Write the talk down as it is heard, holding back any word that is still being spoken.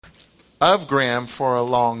of Graham for a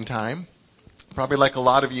long time. Probably like a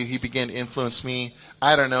lot of you, he began to influence me,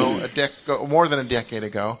 I don't know, more than a decade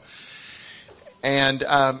ago. And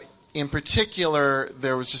in particular,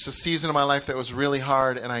 there was just a season of my life that was really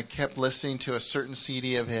hard, and I kept listening to a certain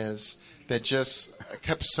CD of his that just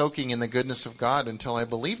kept soaking in the goodness of God until I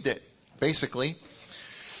believed it, basically.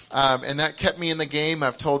 And that kept me in the game.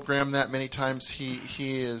 I've told Graham that many times.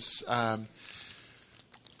 He is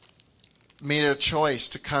made a choice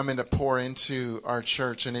to come and to pour into our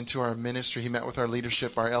church and into our ministry. He met with our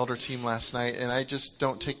leadership, our elder team last night, and I just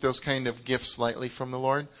don't take those kind of gifts lightly from the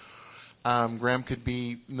Lord. Graham could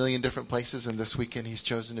be a million different places, and this weekend he's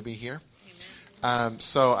chosen to be here.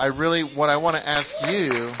 So what I want to ask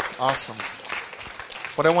you, awesome.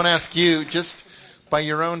 What I want to ask you, just by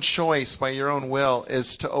your own choice, by your own will,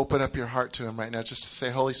 is to open up your heart to him right now. Just to say,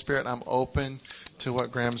 Holy Spirit, I'm open to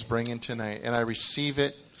what Graham's bringing tonight, and I receive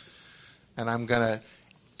it. And I'm going to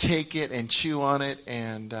take it and chew on it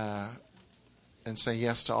and say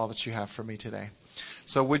yes to all that you have for me today.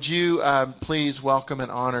 So would you please welcome and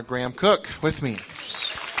honor Graham Cooke with me.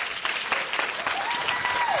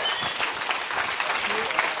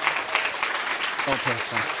 Okay,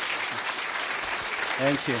 so.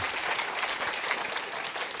 Thank you.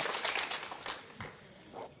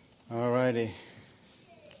 All righty.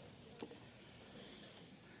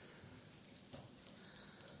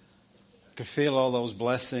 I could feel all those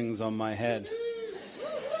blessings on my head.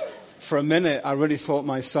 For a minute, I really thought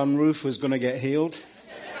my sunroof was going to get healed.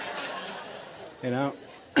 You know?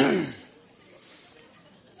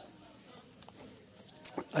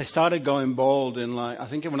 I started going bald I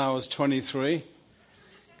think when I was 23.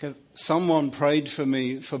 Because someone prayed for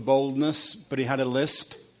me for boldness, but he had a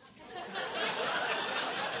lisp.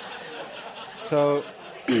 So...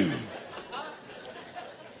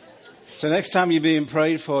 So next time you're being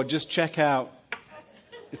prayed for, just check out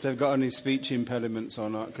if they've got any speech impediments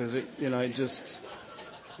or not, because it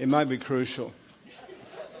might be crucial.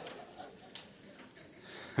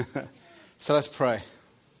 So let's pray.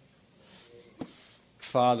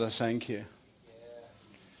 Father, thank you.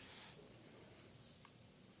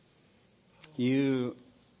 You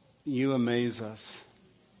amaze us.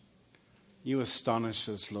 You astonish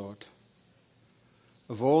us, Lord.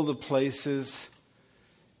 Of all the places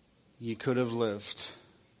you could have lived,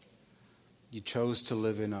 you chose to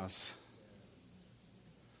live in us.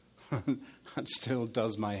 That still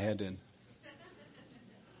does my head in.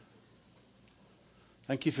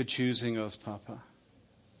 Thank you for choosing us, Papa.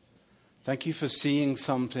 Thank you for seeing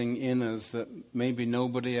something in us that maybe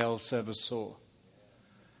nobody else ever saw.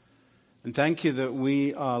 And thank you that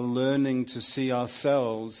we are learning to see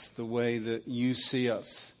ourselves the way that you see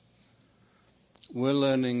us. We're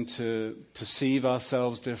learning to perceive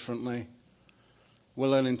ourselves differently. We're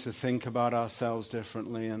learning to think about ourselves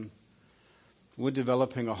differently. And we're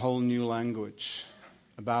developing a whole new language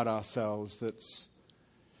about ourselves that's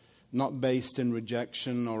not based in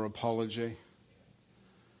rejection or apology,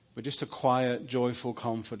 but just a quiet, joyful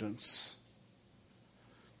confidence.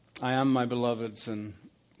 I am my beloved's and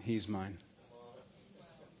he's mine.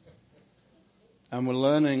 And we're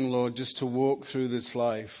learning, Lord, just to walk through this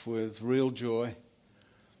life with real joy,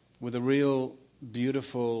 with a real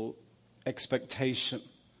beautiful expectation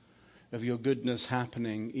of your goodness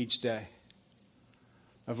happening each day,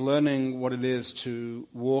 of learning what it is to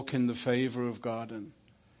walk in the favor of God. And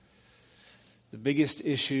the biggest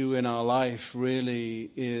issue in our life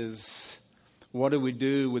really is, what do we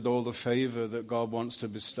do with all the favor that God wants to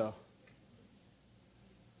bestow?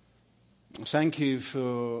 Thank you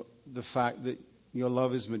for the fact that your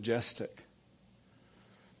love is majestic.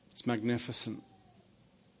 It's magnificent.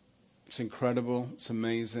 It's incredible. It's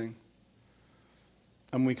amazing.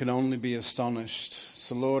 And we can only be astonished.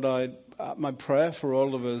 So Lord, my prayer for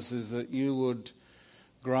all of us is that you would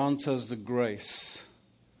grant us the grace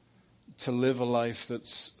to live a life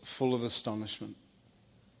that's full of astonishment.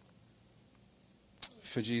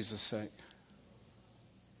 For Jesus' sake.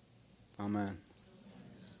 Amen.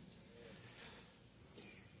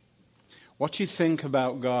 What you think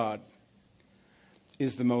about God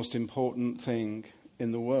is the most important thing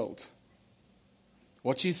in the world.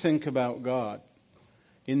 What you think about God,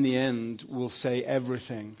 in the end, will say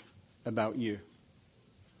everything about you.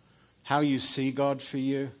 How you see God for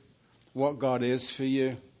you, what God is for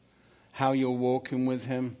you, how you're walking with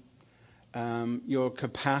him, your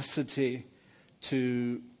capacity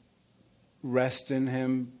to rest in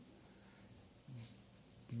him,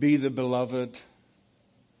 be the beloved,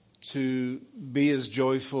 to be as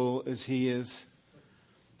joyful as he is.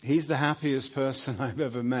 He's the happiest person I've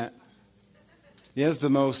ever met. He has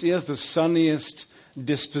the sunniest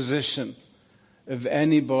disposition of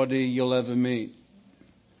anybody you'll ever meet.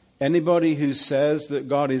 Anybody who says that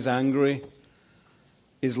God is angry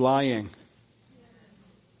is lying.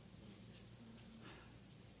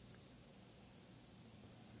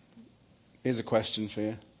 Here's a question for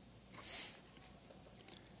you.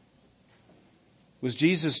 Was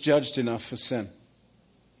Jesus judged enough for sin?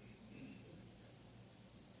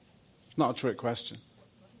 It's not a trick question.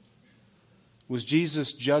 Was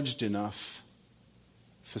Jesus judged enough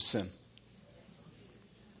for sin?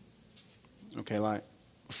 Okay, like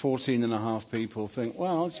 14 and a half people think,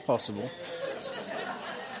 well, it's possible.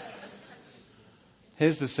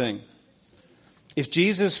 Here's the thing. If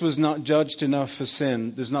Jesus was not judged enough for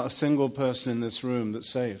sin, there's not a single person in this room that's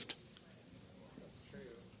saved.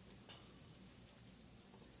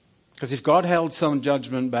 Because if God held some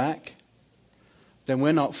judgment back, then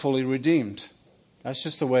we're not fully redeemed. That's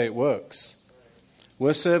just the way it works.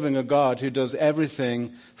 We're serving a God who does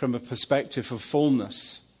everything from a perspective of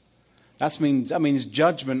fullness. That means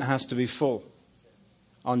judgment has to be full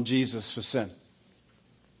on Jesus for sin.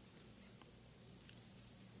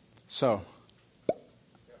 So, do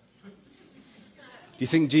you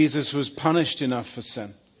think Jesus was punished enough for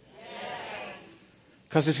sin?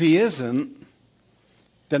 Because if he isn't,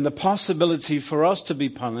 then the possibility for us to be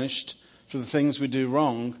punished for the things we do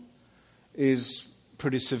wrong is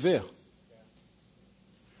pretty severe.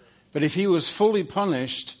 But if he was fully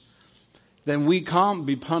punished, then we can't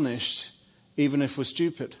be punished even if we're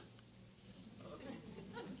stupid.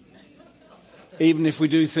 Even if we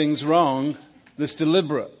do things wrong that's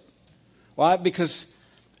deliberate. Why? Because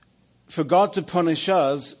for God to punish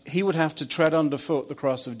us, he would have to tread underfoot the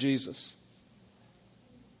cross of Jesus.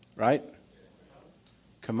 Right?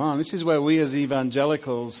 Come on, this is where we as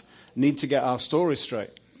evangelicals need to get our story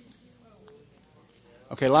straight.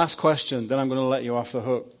 Okay, last question, then I'm going to let you off the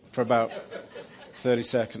hook for about 30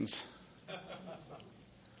 seconds.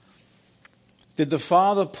 Did the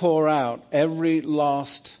Father pour out every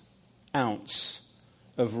last ounce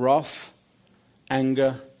of wrath,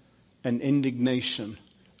 anger, and indignation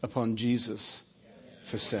upon Jesus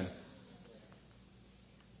for sin?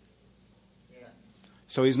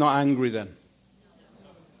 So he's not angry then.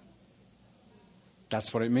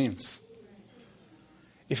 That's what it means.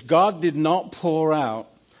 If God did not pour out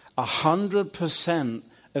 100%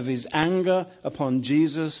 of his anger upon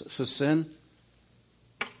Jesus for sin,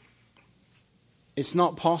 it's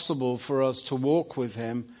not possible for us to walk with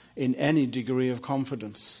him in any degree of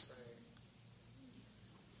confidence.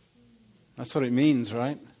 That's what it means,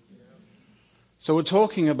 right? So we're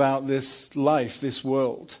talking about this life, this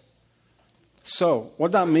world. So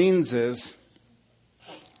what that means is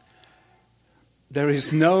there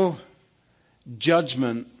is no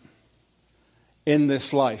judgment in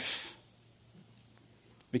this life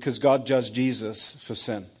because God judged Jesus for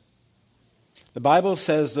sin. The Bible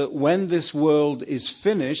says that when this world is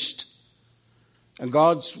finished and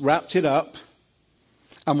God's wrapped it up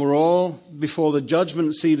and we're all before the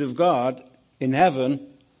judgment seat of God in heaven,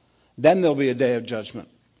 then there'll be a day of judgment.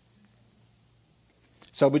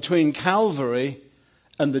 So between Calvary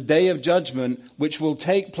and the day of judgment, which will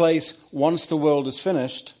take place once the world is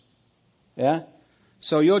finished, yeah?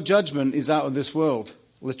 So your judgment is out of this world,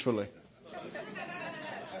 literally.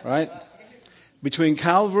 Right? Between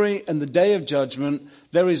Calvary and the day of judgment,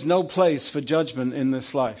 there is no place for judgment in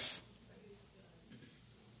this life.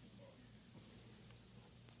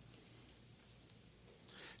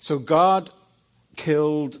 So God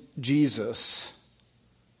killed Jesus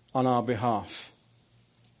on our behalf.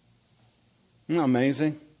 Isn't that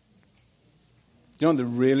amazing? You know what the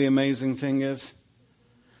really amazing thing is?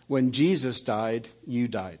 When Jesus died, you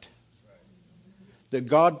died. That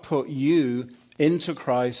God put you into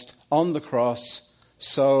Christ on the cross,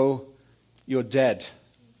 so you're dead.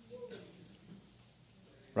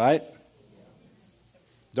 Right?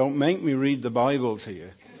 Don't make me read the Bible to you.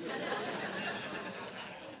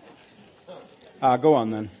 Go on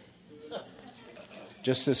then.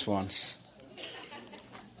 Just this once.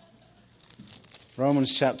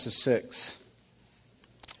 Romans chapter 6,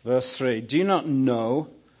 verse 3. Do you not know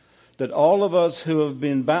that all of us who have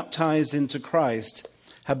been baptized into Christ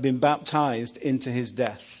have been baptized into his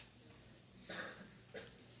death?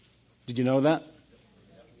 Did you know that?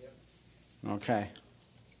 Okay.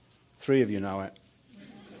 3 of you know it.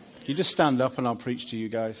 You just stand up and I'll preach to you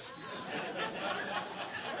guys.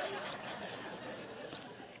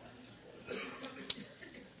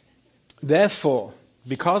 Therefore,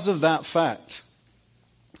 because of that fact,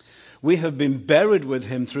 we have been buried with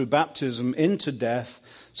him through baptism into death,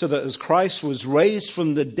 so that as Christ was raised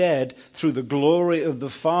from the dead through the glory of the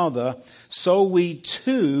Father, so we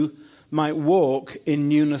too might walk in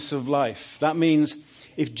newness of life. That means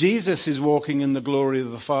if Jesus is walking in the glory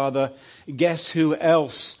of the Father, guess who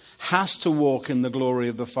else has to walk in the glory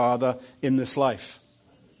of the Father in this life?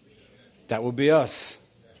 That would be us.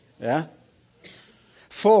 Yeah?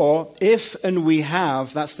 For if and we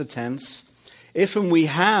have, that's the tense, if and we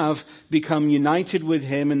have become united with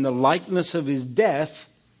him in the likeness of his death,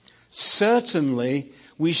 certainly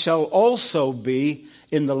we shall also be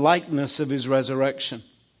in the likeness of his resurrection.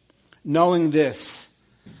 Knowing this,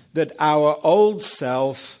 that our old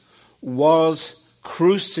self was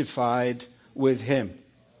crucified with him,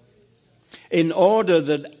 in order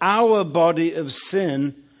that our body of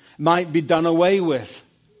sin might be done away with.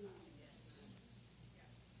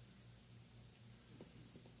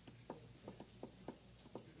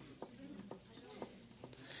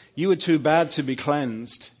 You were too bad to be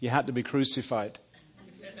cleansed. You had to be crucified.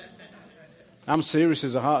 I'm serious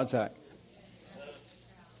as a heart attack.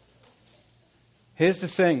 Here's the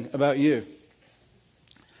thing about you.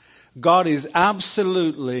 God is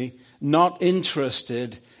absolutely not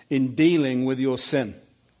interested in dealing with your sin.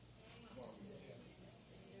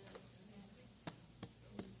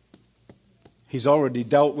 He's already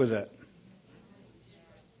dealt with it. Isn't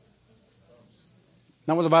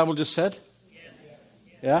that what the Bible just said?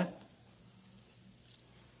 Yeah?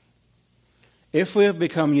 If we have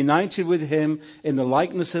become united with him in the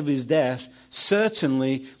likeness of his death,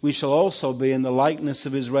 certainly we shall also be in the likeness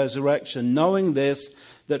of his resurrection, knowing this,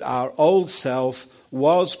 that our old self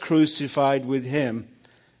was crucified with him,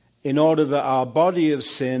 in order that our body of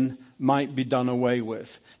sin might be done away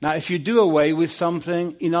with. Now, if you do away with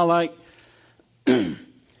something, like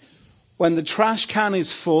when the trash can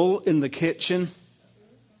is full in the kitchen,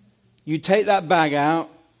 you take that bag out,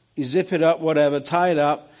 you zip it up, whatever, tie it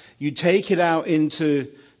up, you take it out into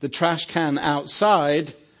the trash can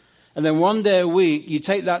outside, and then one day a week, you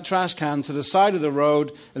take that trash can to the side of the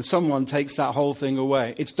road and someone takes that whole thing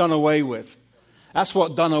away. It's done away with. That's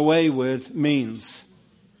what done away with means.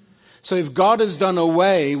 So if God has done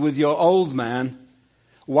away with your old man,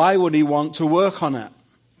 why would he want to work on it?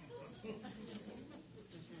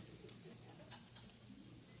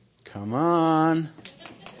 Come on.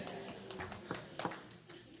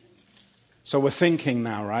 So we're thinking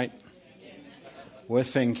now, right? We're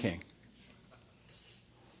thinking.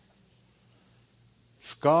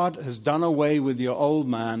 If God has done away with your old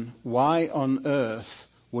man, why on earth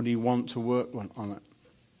would he want to work on it?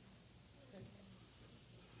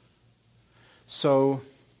 So,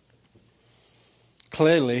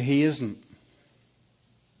 clearly he isn't.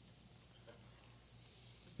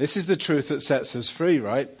 This is the truth that sets us free,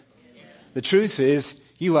 right? The truth is,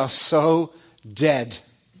 you are so dead.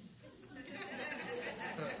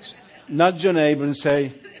 Nudge your neighbor and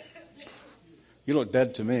say, you look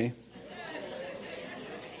dead to me.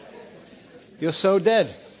 You're so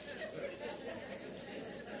dead.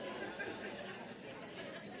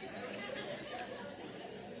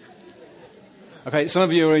 Okay, some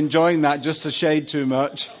of you are enjoying that just a shade too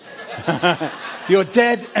much. You're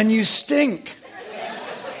dead and you stink.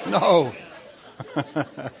 No.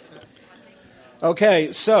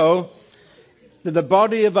 Okay, so that the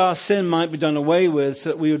body of our sin might be done away with, so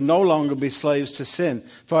that we would no longer be slaves to sin.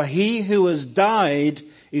 For he who has died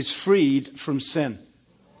is freed from sin.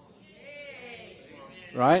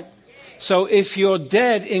 Right? So if you're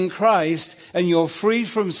dead in Christ and you're free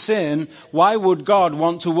from sin, why would God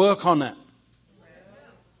want to work on it?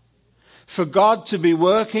 For God to be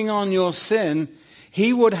working on your sin,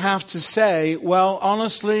 he would have to say, well,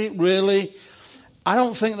 honestly, really, I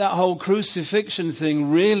don't think that whole crucifixion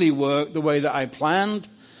thing really worked the way that I planned.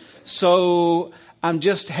 So I'm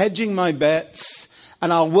just hedging my bets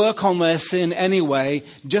and I'll work on their sin anyway,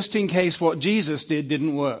 just in case what Jesus did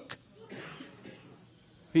didn't work.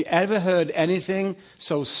 Have you ever heard anything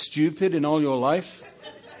so stupid in all your life?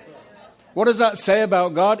 What does that say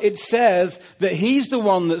about God? It says that he's the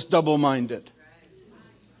one that's double-minded.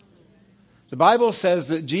 The Bible says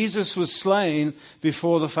that Jesus was slain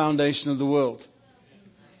before the foundation of the world.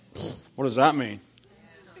 What does that mean?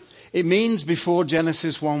 It means before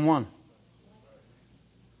Genesis 1:1.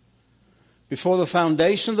 Before the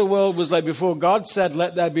foundation of the world was laid, before God said,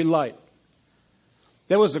 let there be light.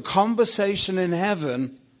 There was a conversation in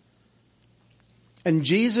heaven, and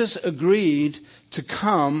Jesus agreed to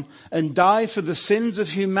come and die for the sins of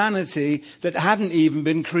humanity that hadn't even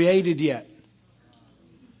been created yet.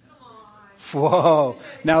 Whoa.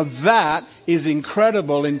 Now that is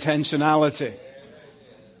incredible intentionality.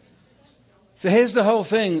 So here's the whole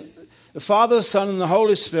thing. The Father, the Son, and the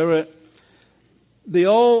Holy Spirit, the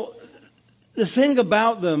thing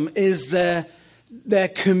about them is they're their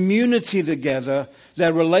community together,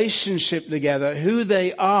 their relationship together, who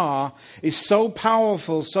they are, is so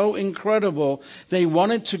powerful, so incredible. They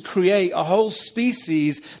wanted to create a whole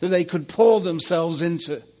species that they could pour themselves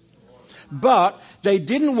into. But they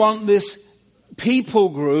didn't want this people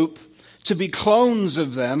group to be clones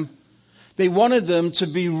of them. They wanted them to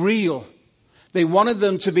be real. They wanted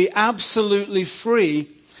them to be absolutely free.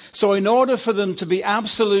 So in order for them to be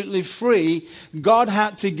absolutely free, God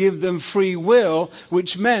had to give them free will,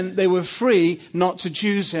 which meant they were free not to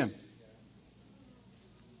choose him.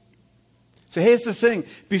 So here's the thing.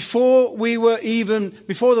 Before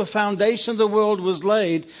the foundation of the world was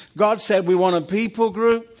laid, God said we want a people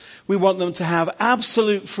group. We want them to have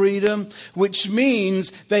absolute freedom, which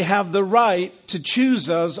means they have the right to choose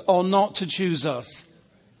us or not to choose us.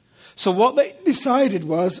 So what they decided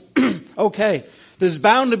was, okay, there's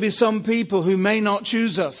bound to be some people who may not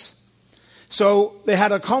choose us. So they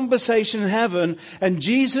had a conversation in heaven, and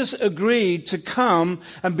Jesus agreed to come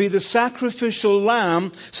and be the sacrificial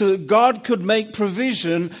lamb so that God could make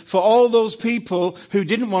provision for all those people who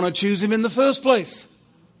didn't want to choose him in the first place.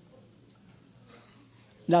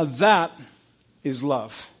 Now that is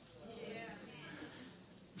love.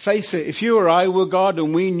 Face it, if you or I were God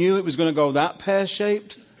and we knew it was going to go that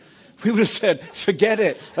pear-shaped, we would have said, forget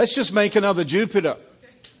it. Let's just make another Jupiter.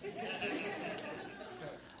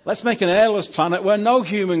 Let's make an airless planet where no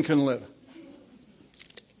human can live.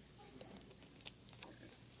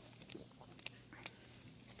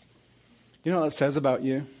 You know what that says about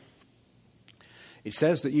you? It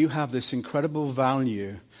says that you have this incredible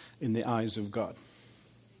value in the eyes of God.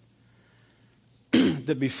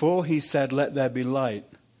 That before he said, let there be light,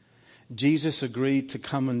 Jesus agreed to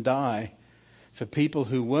come and die for people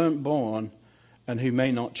who weren't born and who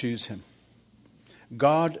may not choose him.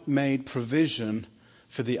 God made provision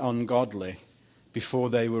for the ungodly before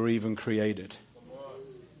they were even created.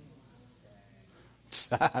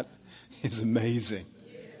 That is amazing.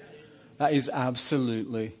 That is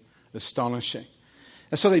absolutely astonishing.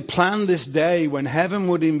 And so they planned this day when heaven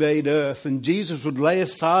would invade earth and Jesus would lay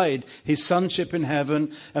aside his sonship in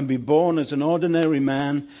heaven and be born as an ordinary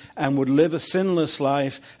man and would live a sinless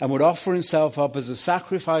life and would offer himself up as a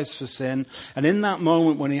sacrifice for sin. And in that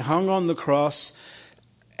moment when he hung on the cross,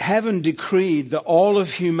 heaven decreed that all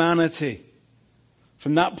of humanity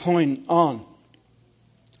from that point on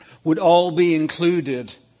would all be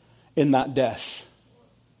included in that death.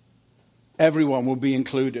 Everyone will be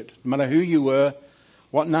included, no matter who you were,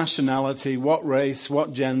 what nationality, what race,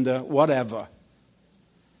 what gender, whatever.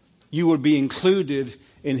 You will be included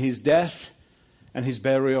in his death and his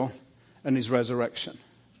burial and his resurrection.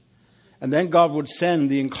 And then God would send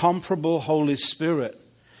the incomparable Holy Spirit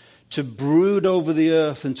to brood over the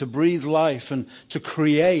earth and to breathe life and to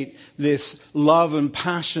create this love and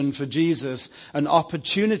passion for Jesus and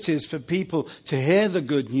opportunities for people to hear the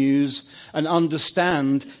good news and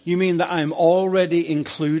understand, you mean that I'm already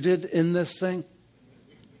included in this thing?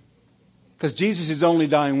 Because Jesus is only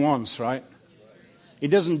dying once, right? He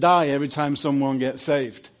doesn't die every time someone gets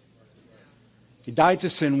saved. He died to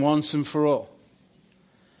sin once and for all.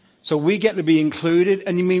 So we get to be included.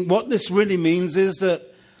 And you mean what this really means is that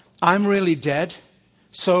I'm really dead.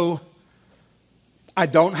 So I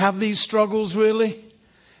don't have these struggles really.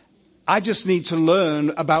 I just need to learn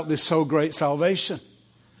about this so great salvation.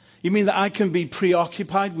 You mean that I can be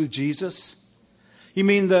preoccupied with Jesus? You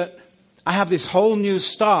mean that I have this whole new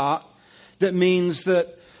start that means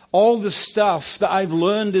that all the stuff that I've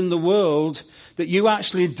learned in the world that you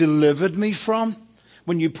actually delivered me from,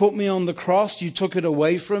 when you put me on the cross, you took it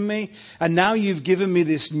away from me, and now you've given me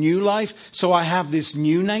this new life, so I have this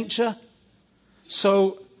new nature.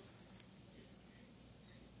 So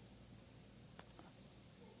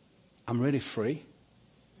I'm really free.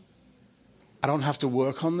 I don't have to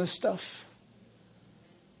work on this stuff.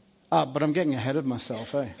 But I'm getting ahead of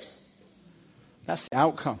myself, eh? That's the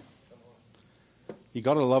outcome. You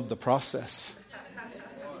got to love the process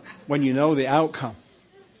when you know the outcome,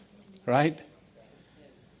 right?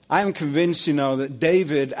 I am convinced, that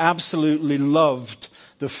David absolutely loved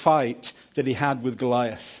the fight that he had with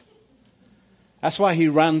Goliath. That's why he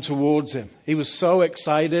ran towards him. He was so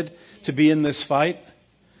excited to be in this fight.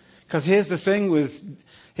 Because here's the thing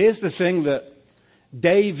that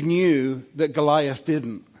Dave knew that Goliath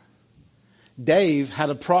didn't. Dave had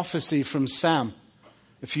a prophecy from Sam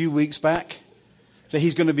a few weeks back that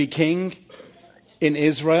he's going to be king in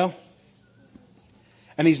Israel.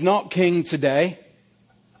 And he's not king today,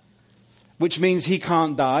 which means he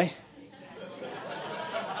can't die.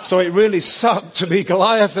 So it really sucked to be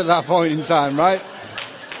Goliath at that point in time, right?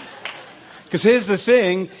 Because here's the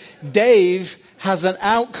thing, Dave has an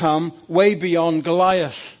outcome way beyond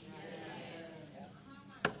Goliath.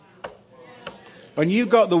 When you've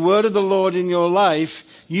got the word of the Lord in your life,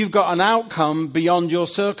 you've got an outcome beyond your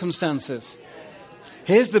circumstances.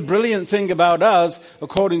 Here's the brilliant thing about us,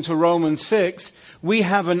 according to Romans 6, we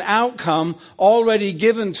have an outcome already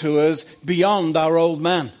given to us beyond our old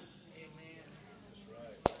man.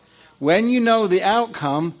 When you know the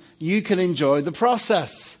outcome, you can enjoy the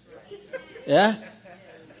process. Yeah?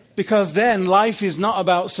 Because then life is not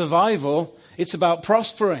about survival, it's about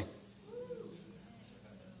prospering.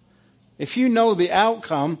 If you know the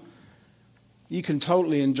outcome, you can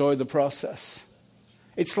totally enjoy the process.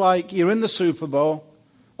 It's like you're in the Super Bowl,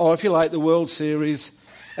 or if you like the World Series,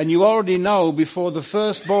 and you already know before the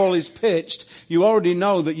first ball is pitched, you already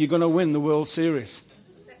know that you're going to win the World Series.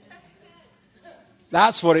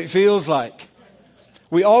 That's what it feels like.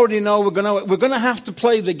 We already know we're going to have to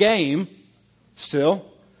play the game still.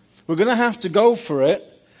 We're going to have to go for it.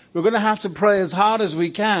 We're going to have to pray as hard as we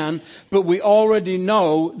can, but we already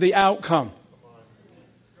know the outcome.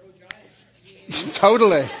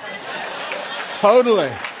 Totally.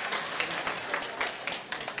 Totally.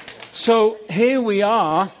 So here we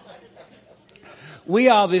are. We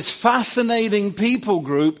are this fascinating people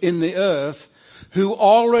group in the earth who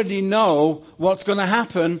already know what's going to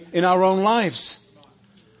happen in our own lives.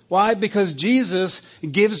 Why? Because Jesus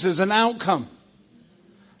gives us an outcome.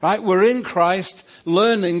 Right? We're in Christ,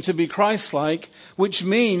 learning to be Christ-like, which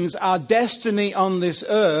means our destiny on this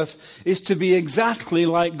earth is to be exactly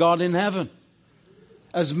like God in heaven.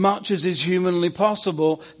 As much as is humanly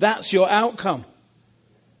possible, that's your outcome.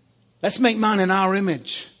 Let's make man in our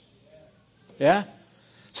image. Yeah?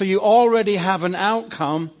 So you already have an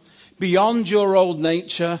outcome beyond your old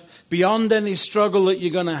nature, beyond any struggle that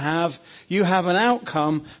you're going to have. You have an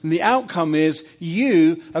outcome, and the outcome is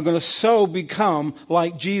you are going to so become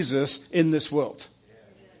like Jesus in this world.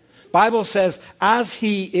 Bible says, as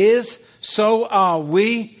he is, so are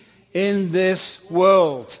we in this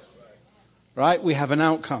world. Right? We have an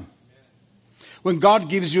outcome. When God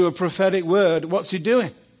gives you a prophetic word, what's he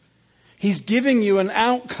doing? He's giving you an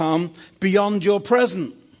outcome beyond your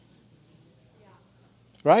present.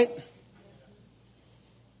 Right?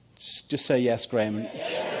 Just say yes, Graham.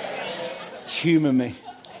 Humour me.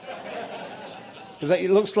 Because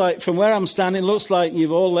it looks like, from where I'm standing, it looks like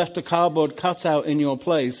you've all left a cardboard cutout in your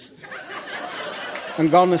place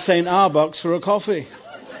and gone to St. Arbuck's for a coffee.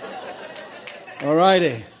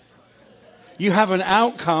 Alrighty. You have an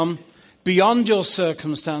outcome beyond your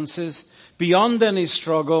circumstances, beyond any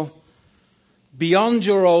struggle, beyond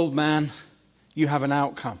your old man. You have an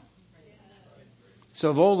outcome.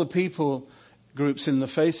 So of all the people groups in the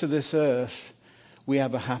face of this earth, we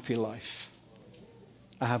have a happy life.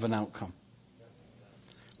 I have an outcome.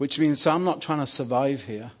 Which means, so I'm not trying to survive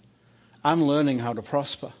here. I'm learning how to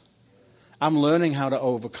prosper. I'm learning how to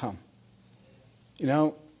overcome. You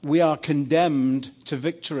know, we are condemned to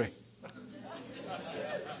victory.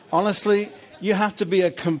 Honestly, you have to be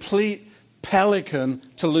a complete pelican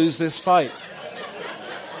to lose this fight.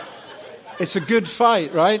 It's a good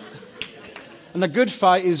fight, right? And a good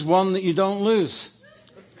fight is one that you don't lose.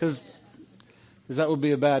 Because that would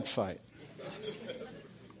be a bad fight.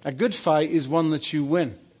 A good fight is one that you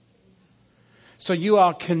win. So you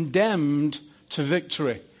are condemned to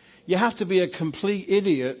victory. You have to be a complete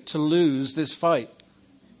idiot to lose this fight.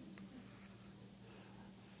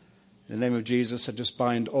 In the name of Jesus, I just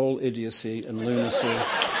bind all idiocy and lunacy.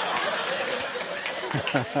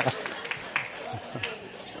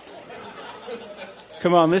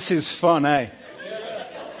 Come on, this is fun, eh?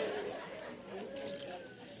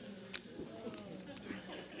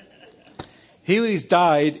 He who has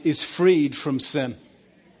died is freed from sin.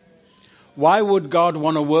 Why would God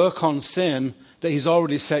want to work on sin that he's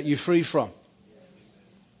already set you free from?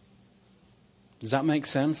 Does that make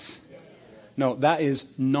sense? No, that is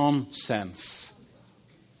nonsense.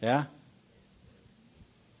 Yeah?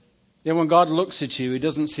 Yeah, when God looks at you, he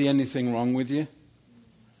doesn't see anything wrong with you.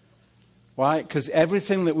 Why? Because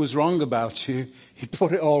everything that was wrong about you, he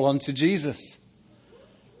put it all onto Jesus.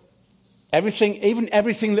 Everything, even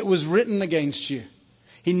everything that was written against you,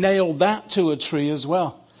 he nailed that to a tree as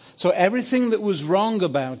well. So everything that was wrong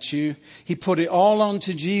about you, he put it all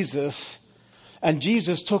onto Jesus, and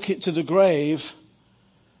Jesus took it to the grave.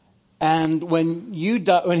 And when he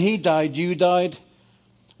died, you died.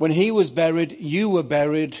 When he was buried, you were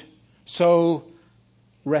buried. So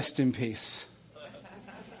rest in peace.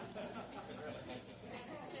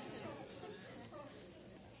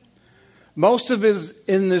 Most of us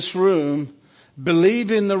in this room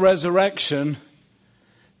believe in the resurrection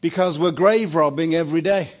because we're grave robbing every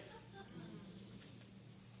day.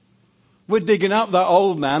 We're digging up that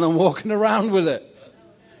old man and walking around with it.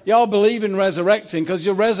 Y'all believe in resurrecting because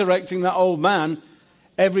you're resurrecting that old man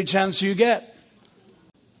every chance you get.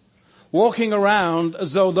 Walking around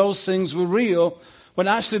as though those things were real, when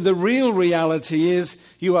actually the real reality is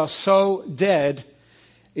you are so dead,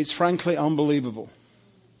 it's frankly unbelievable.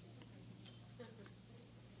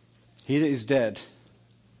 He that is dead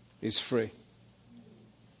is free.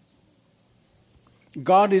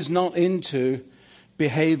 God is not into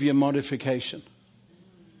behavior modification.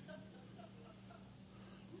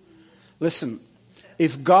 Listen,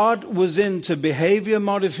 if God was into behavior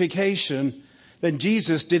modification, then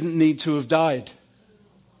Jesus didn't need to have died.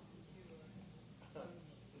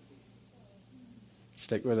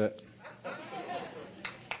 Stick with it.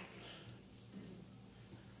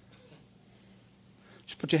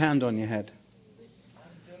 Just put your hand on your head.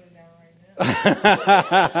 I'm doing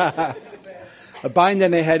that right now. Bind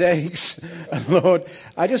any headaches. And Lord,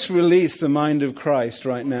 I just release the mind of Christ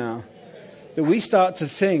right now. That we start to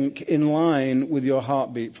think in line with your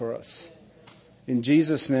heartbeat for us. In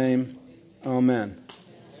Jesus' name, amen.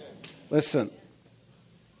 Listen.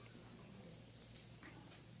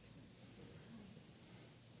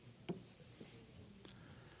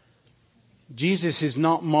 Jesus is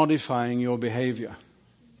not modifying your behavior.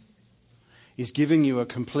 He's giving you a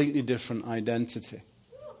completely different identity.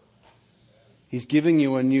 He's giving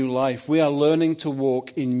you a new life. We are learning to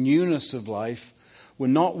walk in newness of life. We're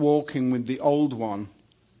not walking with the old one,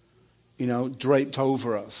 draped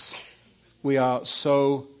over us. We are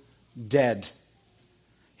so dead.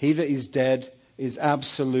 He that is dead is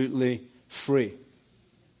absolutely free.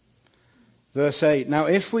 Verse 8, now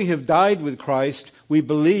if we have died with Christ, we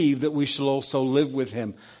believe that we shall also live with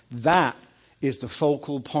him. That is the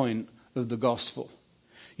focal point of the gospel.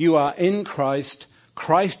 You are in Christ.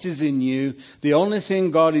 Christ is in you. The only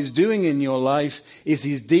thing God is doing in your life is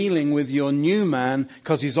he's dealing with your new man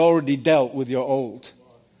because he's already dealt with your old.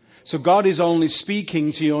 So God is only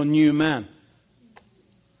speaking to your new man. I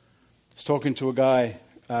was talking to a guy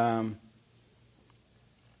a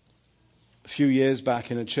few years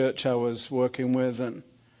back in a church I was working with, and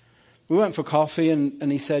we went for coffee,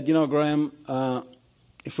 and he said, Graham,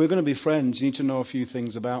 if we're going to be friends, you need to know a few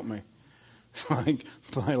things about me. It's like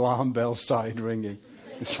my alarm bell started ringing.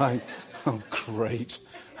 It's like, oh, great.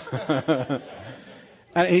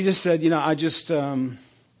 And he just said, I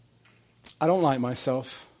don't like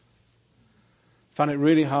myself. I find it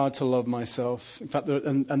really hard to love myself. In fact,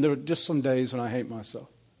 there are just some days when I hate myself.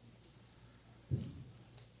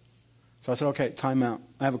 So I said, okay, time out.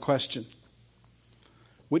 I have a question.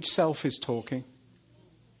 Which self is talking?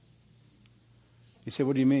 He said,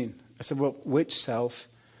 what do you mean? I said, well, which self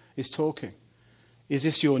is talking? Is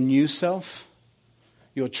this your new self?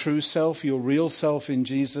 Your true self? Your real self in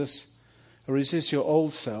Jesus? Or is this your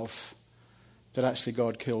old self that actually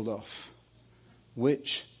God killed off?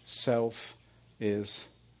 Which self is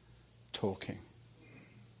talking?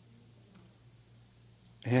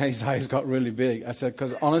 Yeah, his eyes got really big. I said,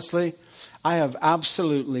 because honestly, I have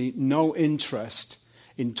absolutely no interest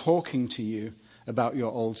in talking to you about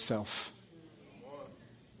your old self.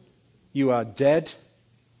 You are dead.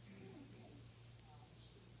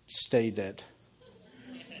 Stay dead.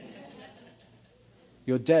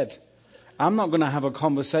 You're dead. I'm not going to have a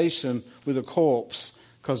conversation with a corpse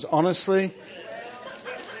because honestly,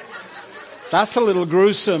 that's a little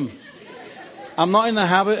gruesome. I'm not in the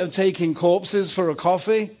habit of taking corpses for a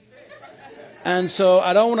coffee. And so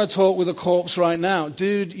I don't want to talk with a corpse right now.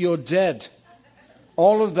 Dude, you're dead.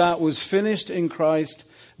 All of that was finished in Christ.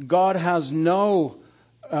 God has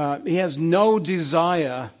He has no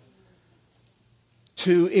desire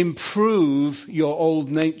to improve your old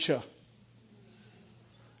nature.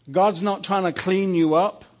 God's not trying to clean you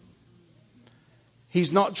up.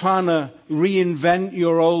 He's not trying to reinvent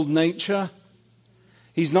your old nature.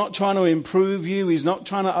 He's not trying to improve you. He's not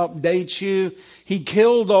trying to update you. He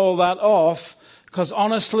killed all that off because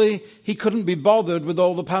honestly, he couldn't be bothered with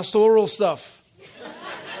all the pastoral stuff.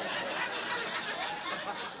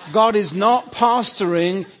 God is not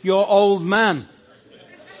pastoring your old man.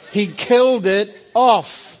 He killed it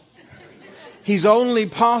off. He's only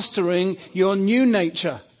pastoring your new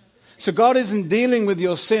nature. So God isn't dealing with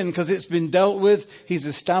your sin because it's been dealt with. He's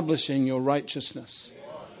establishing your righteousness.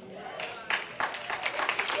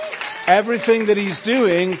 Everything that he's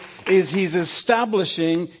doing is he's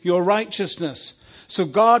establishing your righteousness. So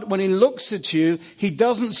God, when he looks at you, he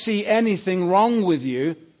doesn't see anything wrong with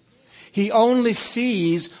you. He only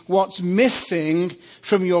sees what's missing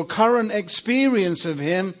from your current experience of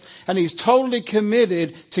him, and he's totally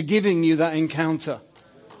committed to giving you that encounter.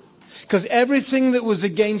 Because everything that was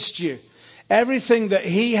against you, Everything that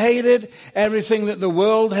he hated, everything that the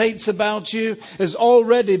world hates about you has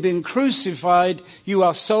already been crucified. You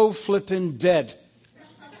are so flippin' dead.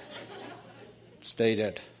 Stay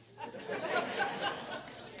dead.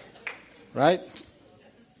 Right?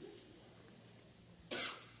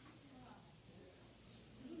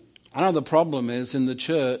 I know the problem is in the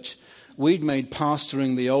church, we'd made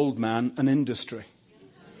pastoring the old man an industry.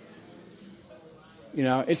 You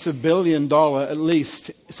know, it's $1 billion at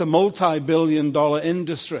least. It's a multi-billion-dollar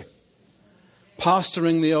industry.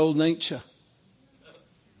 Pastoring the old nature.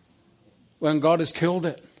 When God has killed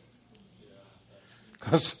it.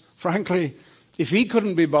 Because, frankly, if he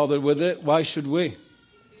couldn't be bothered with it, why should we?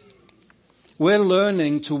 We're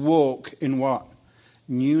learning to walk in what?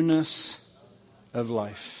 Newness of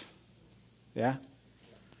life. Yeah?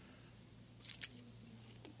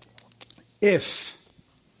 If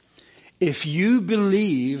you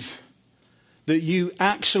believe that you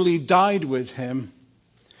actually died with him,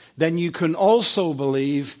 then you can also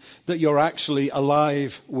believe that you're actually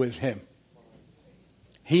alive with him.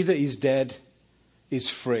 He that is dead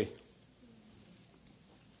is free.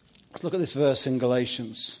 Let's look at this verse in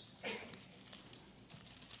Galatians.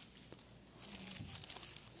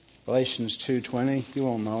 Galatians 2:20. You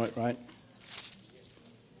all know it, right?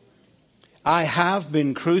 I have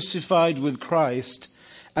been crucified with Christ,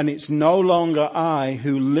 and it's no longer I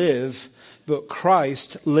who live, but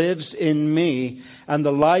Christ lives in me. And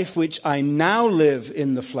the life which I now live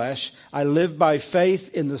in the flesh, I live by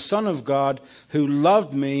faith in the Son of God, who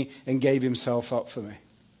loved me and gave himself up for me.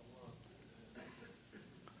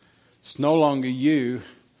 It's no longer you.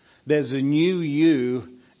 There's a new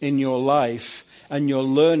you in your life, and you're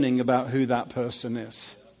learning about who that person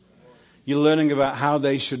is. You're learning about how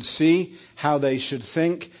they should see, how they should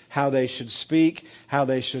think, how they should speak, how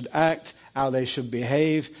they should act, how they should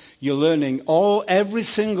behave. You're learning every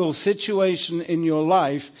single situation in your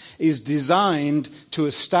life is designed to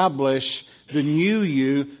establish the new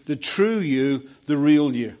you, the true you, the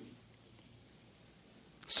real you.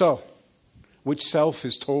 So, which self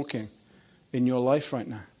is talking in your life right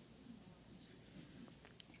now?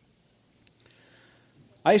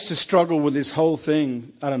 I used to struggle with this whole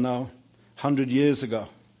thing, 100 years ago.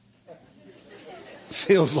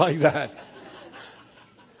 Feels like that.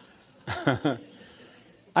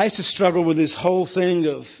 I used to struggle with this whole thing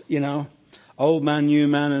of, old man, new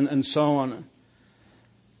man, and so on.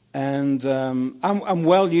 And I'm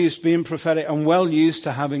well used, being prophetic, I'm well used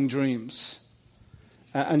to having dreams.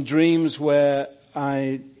 And dreams where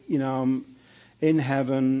I'm in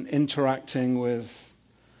heaven interacting with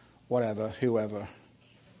whoever.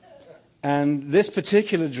 And this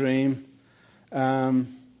particular dream, I'm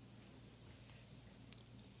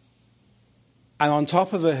on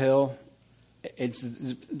top of a hill.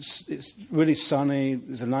 It's really sunny.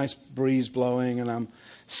 There's a nice breeze blowing, and I'm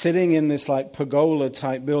sitting in this pergola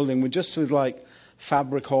type building with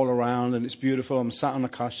fabric all around, and it's beautiful. I'm sat on a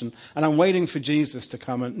cushion, and I'm waiting for Jesus to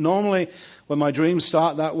come. And normally, when my dreams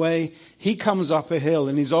start that way, he comes up a hill,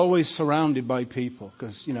 and he's always surrounded by people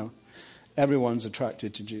because everyone's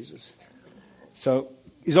attracted to Jesus. So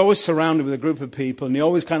he's always surrounded with a group of people, and he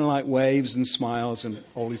always kind of waves and smiles, and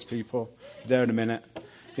all these people there in a minute.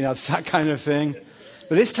 It's that kind of thing.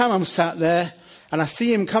 But this time I'm sat there, and I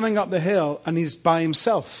see him coming up the hill, and he's by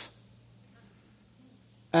himself.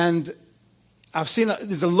 And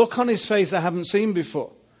there's a look on his face I haven't seen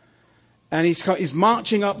before. And he's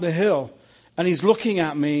marching up the hill, and he's looking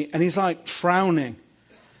at me, and he's frowning.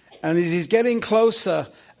 And as he's getting closer,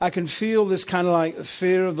 I can feel this kind of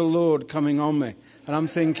fear of the Lord coming on me. And I'm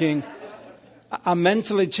thinking, I'm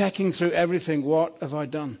mentally checking through everything. What have I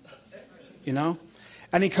done?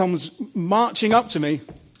 And he comes marching up to me.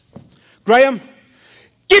 Graham,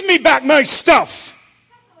 give me back my stuff.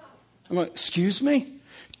 I'm like, excuse me?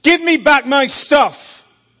 Give me back my stuff.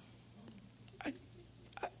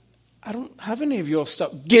 I don't have any of your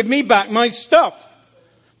stuff. Give me back my stuff.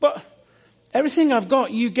 But everything I've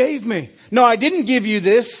got, you gave me. No, I didn't give you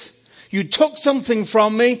this. You took something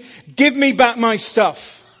from me. Give me back my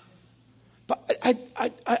stuff. But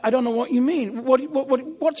I don't know what you mean.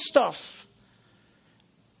 What stuff?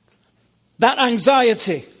 That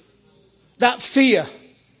anxiety, that fear,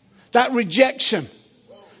 that rejection,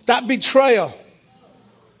 that betrayal,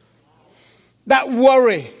 that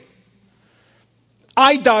worry.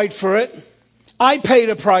 I died for it. I paid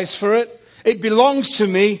a price for it. It belongs to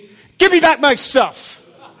me. Give me back my stuff.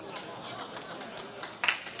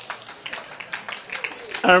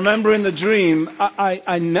 I remember in the dream,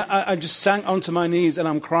 I just sank onto my knees and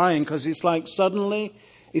I'm crying because suddenly,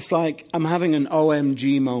 I'm having an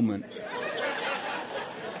OMG moment.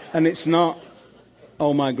 And it's not,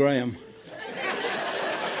 oh my Graham.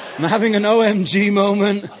 I'm having an OMG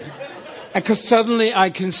moment. Because suddenly I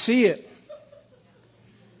can see it.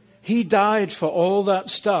 He died for all that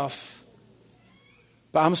stuff,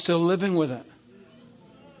 but I'm still living with it.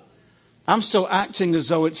 I'm still acting as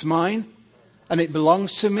though it's mine and it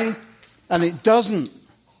belongs to me, and it doesn't.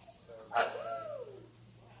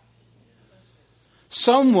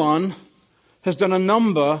 Someone has done a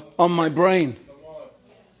number on my brain.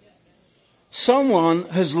 Someone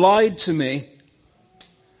has lied to me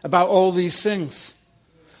about all these things.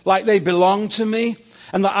 Like they belong to me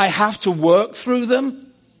and that I have to work through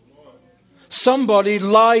them. Somebody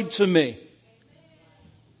lied to me.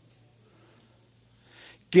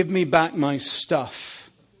 Give me back my stuff.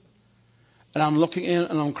 And I'm looking in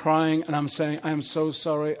and I'm crying and I'm saying, I am so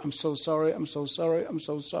sorry, I'm so sorry, I'm so sorry, I'm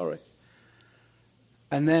so sorry.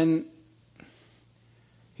 And then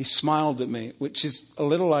he smiled at me, which is a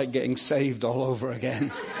little like getting saved all over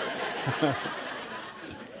again.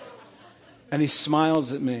 And he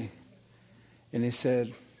smiles at me and he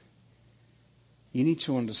said, you need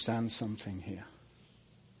to understand something here.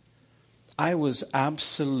 I was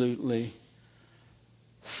absolutely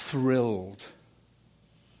thrilled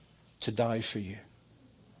to die for you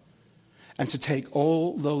and to take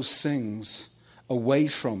all those things away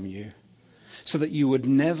from you so that you would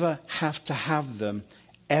never have to have them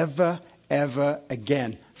ever, ever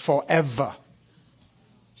again, forever.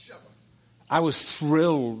 I was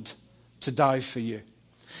thrilled to die for you.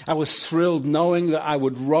 I was thrilled knowing that I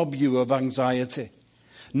would rob you of anxiety,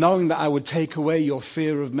 knowing that I would take away your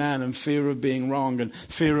fear of man and fear of being wrong and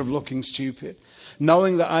fear of looking stupid,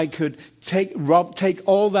 knowing that I could take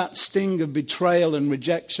all that sting of betrayal and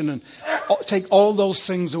rejection and take all those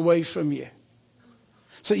things away from you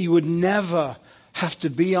so that you would never have to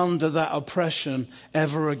be under that oppression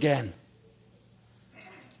ever again.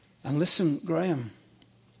 And listen, Graham,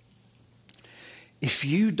 if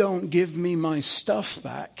you don't give me my stuff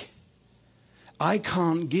back, I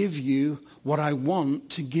can't give you what I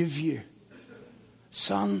want to give you.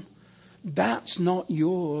 Son, that's not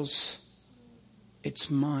yours.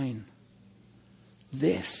 It's mine.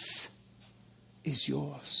 This is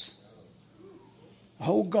yours. The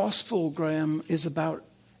whole gospel, Graham, is about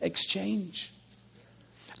exchange.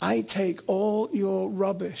 I take all your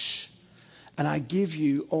rubbish and I give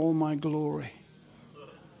you all my glory.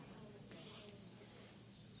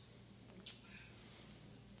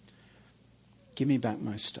 Give me back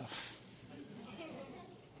my stuff.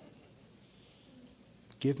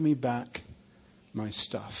 Give me back my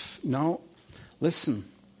stuff. No, listen,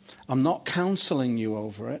 I'm not counseling you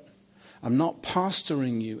over it. I'm not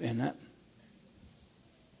pastoring you in it.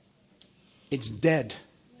 It's dead.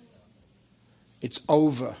 It's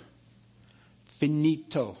over.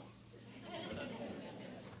 Finito.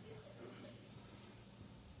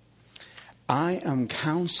 I am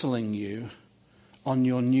counseling you on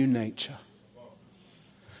your new nature.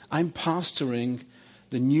 I'm pastoring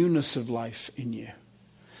the newness of life in you.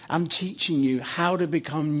 I'm teaching you how to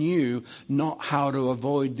become new, not how to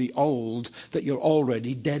avoid the old that you're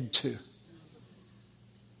already dead to.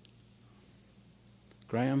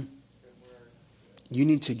 Graham, you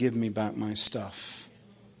need to give me back my stuff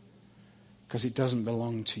because it doesn't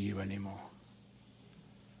belong to you anymore.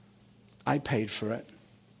 I paid for it.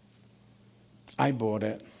 I bought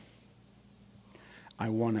it. I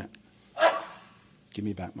want it. Give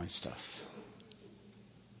me back my stuff.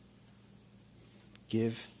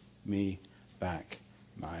 Give me back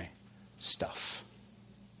my stuff.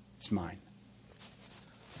 It's mine.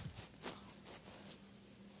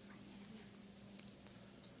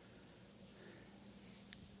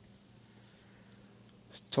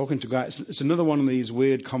 Talking to guys, it's another one of these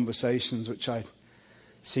weird conversations which I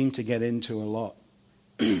seem to get into a lot.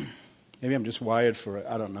 Maybe I'm just wired for it.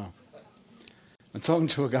 I don't know. I'm talking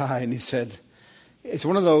to a guy and he said, it's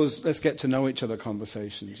one of those let's get to know each other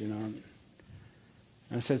conversations, you know. And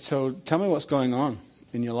I said, so tell me what's going on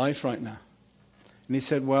in your life right now. And he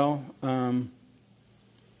said, well,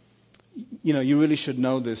 you know, you really should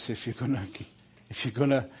know this if you're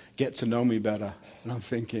gonna get to know me better. And I'm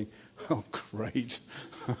thinking, oh, great.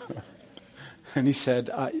 And he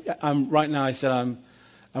said, I'm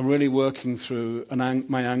really working through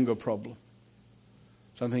my anger problem.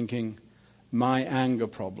 So I'm thinking, my anger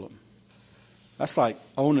problem. That's like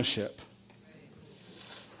ownership,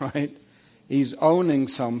 right? He's owning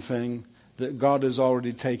something that God has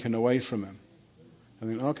already taken away from him. I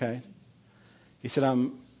mean, okay. He said,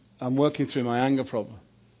 I'm working through my anger problem.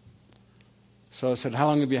 So I said, how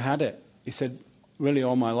long have you had it? He said, really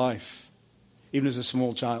all my life, even as a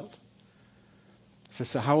small child. I said,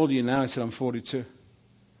 so how old are you now? He said, I'm 42.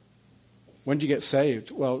 When did you get saved?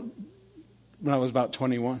 Well, when I was about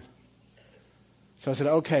 21. So I said,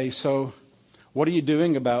 okay, so what are you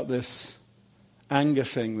doing about this anger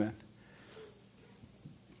thing then?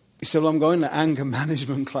 He said, well, I'm going to anger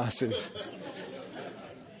management classes.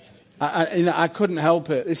 I couldn't help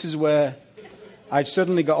it. This is where I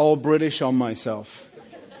suddenly got all British on myself.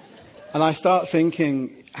 And I start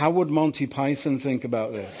thinking, how would Monty Python think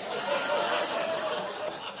about this?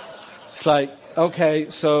 It's like, okay,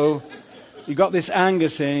 so you got this anger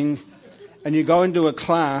thing, and you go into a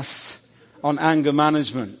class on anger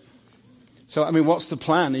management. So, I mean, what's the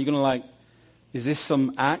plan? Are you going to is this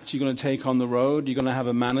some act you're going to take on the road? You're going to have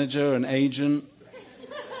a manager, an agent?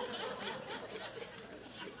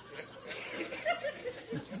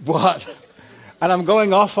 What? And I'm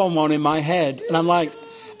going off on one in my head, and I'm like,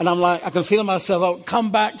 I can feel myself, oh,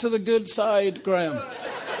 come back to the good side, Graham.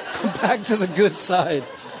 Come back to the good side.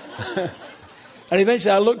 And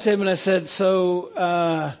eventually I looked at him and I said, so,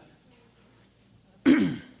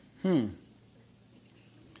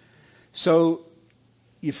 So,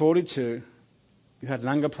 you're 42, you had an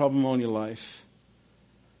anger problem all your life,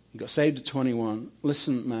 you got saved at 21.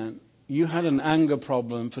 Listen, man, you had an anger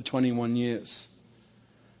problem for 21 years.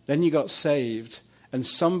 Then you got saved, and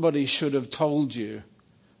somebody should have told you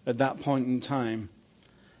at that point in time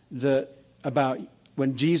that about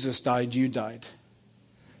when Jesus died, you died.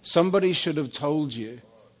 Somebody should have told you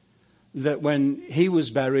that when he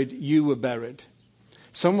was buried, you were buried.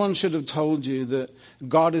 Someone should have told you that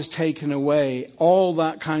God has taken away all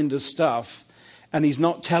that kind of stuff, and he's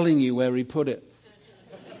not telling you where he put it.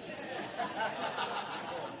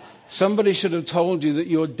 Somebody should have told you that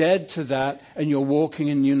you're dead to that and you're walking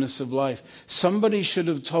in newness of life. Somebody should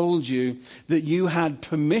have told you that you had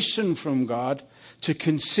permission from God to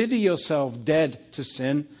consider yourself dead to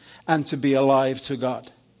sin and to be alive to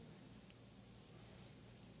God.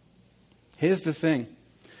 Here's the thing.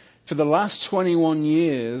 For the last 21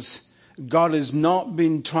 years, God has not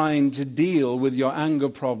been trying to deal with your anger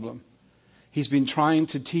problem. He's been trying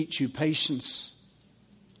to teach you patience.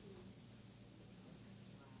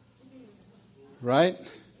 Right?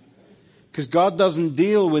 Because God doesn't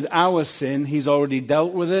deal with our sin. He's already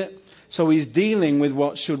dealt with it. So he's dealing with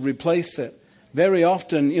what should replace it. Very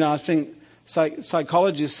often, I think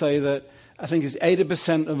psychologists say that I think it's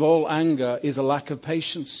 80% of all anger is a lack of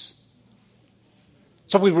patience.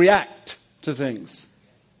 So we react to things.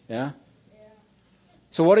 Yeah?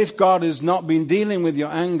 So what if God has not been dealing with your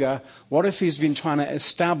anger? What if he's been trying to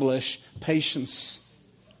establish patience?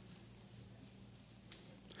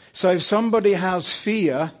 So if somebody has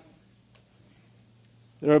fear,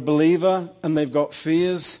 they're a believer and they've got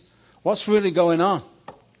fears, what's really going on?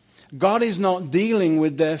 God is not dealing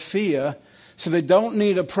with their fear, so they don't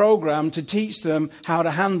need a program to teach them how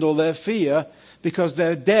to handle their fear because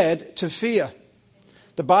they're dead to fear.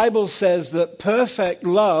 The Bible says that perfect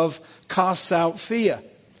love casts out fear.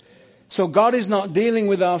 So God is not dealing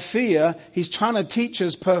with our fear, he's trying to teach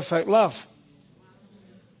us perfect love.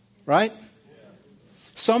 Right?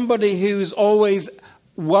 Somebody who's always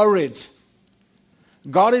worried.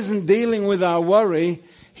 God isn't dealing with our worry.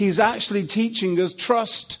 He's actually teaching us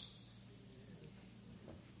trust.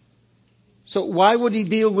 So why would he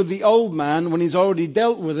deal with the old man when he's already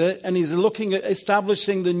dealt with it and he's looking at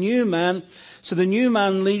establishing the new man? So the new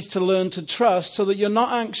man needs to learn to trust so that you're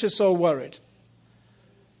not anxious or worried.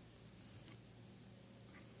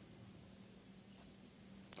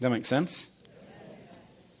 Does that make sense?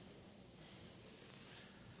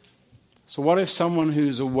 So what if someone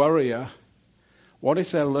who's a worrier, what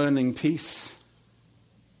if they're learning peace?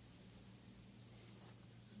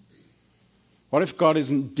 What if God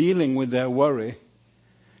isn't dealing with their worry?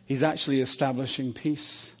 He's actually establishing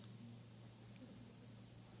peace.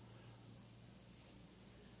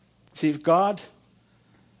 See, if God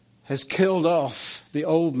has killed off the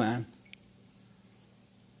old man,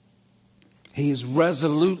 he is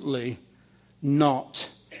resolutely not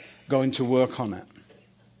going to work on it.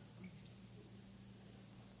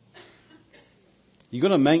 You're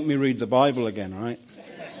going to make me read the Bible again, right?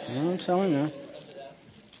 I'm telling you.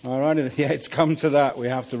 All right, yeah, it's come to that. We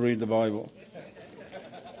have to read the Bible.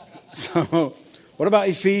 So, what about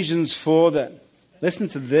Ephesians 4 then? Listen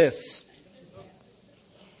to this.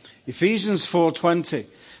 Ephesians 4:20.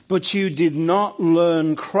 But you did not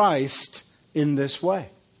learn Christ in this way.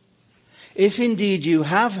 If indeed you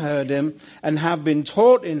have heard him and have been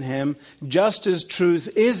taught in him, just as truth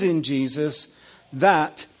is in Jesus,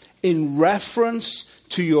 that in reference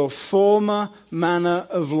to your former manner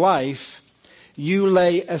of life, you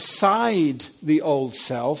lay aside the old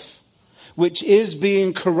self, which is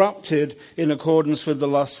being corrupted in accordance with the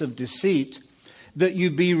lusts of deceit, that you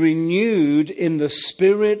be renewed in the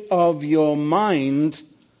spirit of your mind,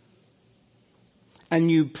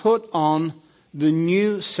 and you put on the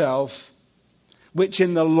new self, which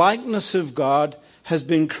in the likeness of God has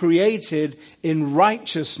been created in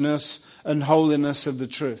righteousness and holiness of the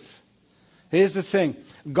truth. Here's the thing.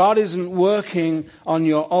 God isn't working on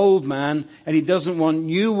your old man, and he doesn't want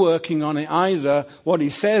you working on it either. What he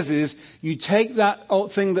says is, you take that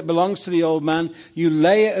old thing that belongs to the old man, you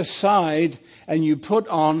lay it aside, and you put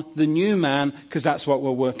on the new man, because that's what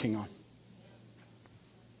we're working on.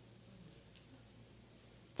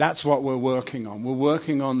 That's what we're working on. We're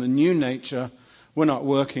working on the new nature. We're not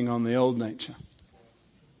working on the old nature.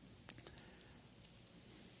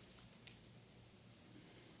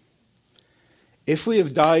 If we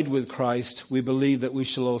have died with Christ, we believe that we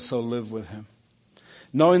shall also live with him.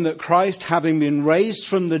 Knowing that Christ, having been raised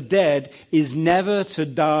from the dead, is never to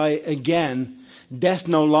die again. Death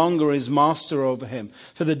no longer is master over him.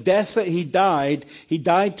 For the death that he died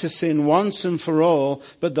to sin once and for all,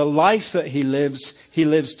 but the life that he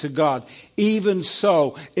lives to God. Even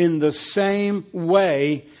so, in the same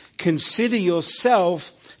way, consider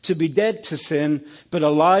yourself to be dead to sin, but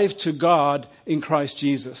alive to God in Christ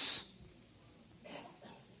Jesus.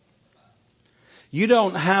 You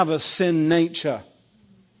don't have a sin nature.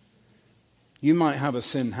 You might have a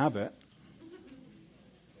sin habit.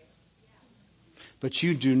 But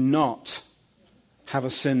you do not have a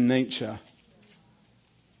sin nature.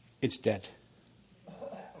 It's dead.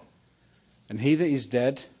 And he that is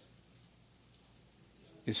dead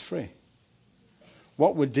is free.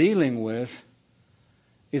 What we're dealing with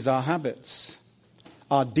is our habits,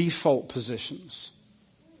 our default positions.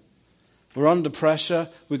 We're under pressure,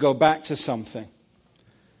 we go back to something.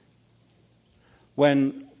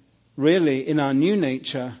 When really in our new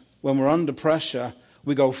nature, when we're under pressure,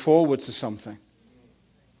 we go forward to something.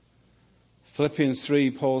 Philippians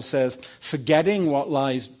 3, Paul says, forgetting what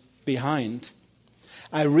lies behind,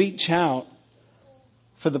 I reach out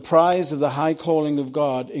for the prize of the high calling of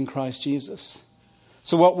God in Christ Jesus.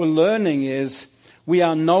 So what we're learning is we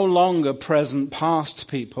are no longer present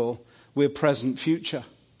past people, we're present future.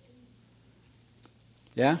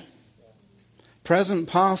 Yeah? Present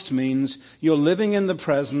past means you're living in the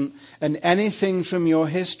present, and anything from your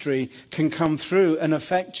history can come through and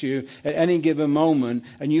affect you at any given moment,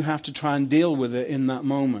 and you have to try and deal with it in that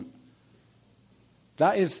moment.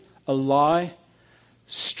 That is a lie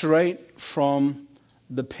straight from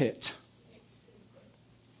the pit.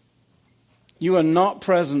 You are not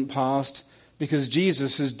present past because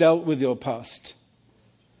Jesus has dealt with your past.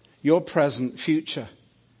 Your present future.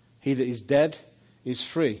 He that is dead is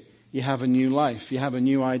free. You have a new life. You have a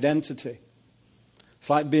new identity. It's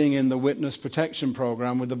like being in the witness protection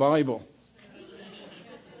program with the Bible.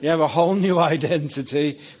 You have a whole new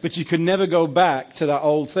identity, but you can never go back to that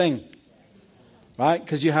old thing. Right?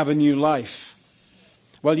 Because you have a new life.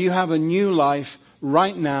 Well, you have a new life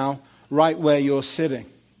right now, right where you're sitting.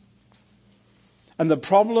 And the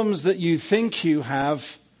problems that you think you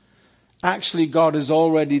have, actually God has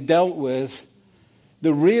already dealt with.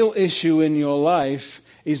 The real issue in your life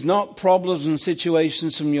is not problems and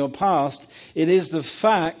situations from your past. It is the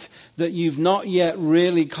fact that you've not yet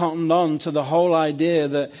really cottoned on to the whole idea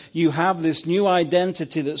that you have this new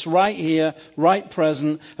identity that's right here, right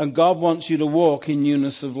present, and God wants you to walk in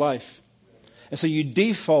newness of life. And so you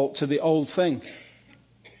default to the old thing.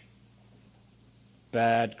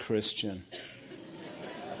 Bad Christian.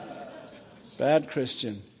 Bad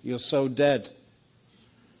Christian. You're so dead.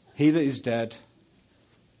 He that is dead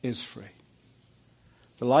is free.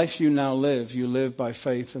 The life you now live, you live by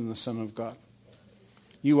faith in the Son of God.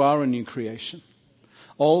 You are a new creation.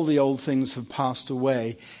 All the old things have passed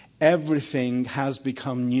away. Everything has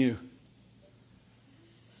become new.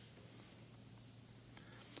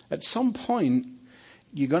 At some point,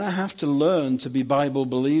 you're going to have to learn to be Bible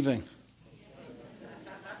believing.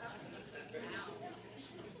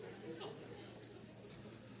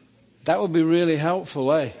 That would be really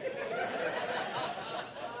helpful, eh?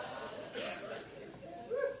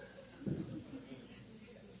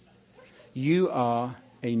 You are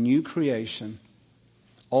a new creation.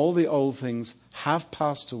 All the old things have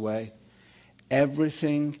passed away.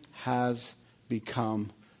 Everything has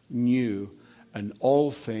become new, and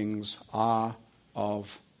all things are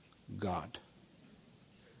of God.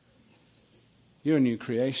 You're a new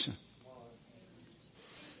creation.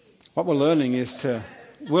 What we're learning is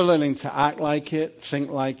we're learning to act like it, think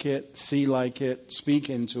like it, see like it, speak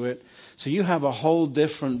into it. So you have a whole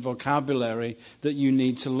different vocabulary that you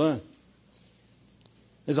need to learn.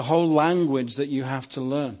 There's a whole language that you have to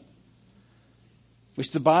learn.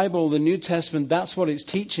 Which the Bible, the New Testament, that's what it's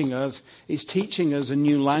teaching us. It's teaching us a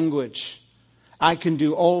new language. I can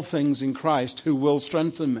do all things in Christ who will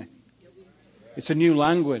strengthen me. It's a new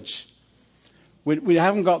language. We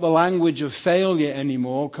haven't got the language of failure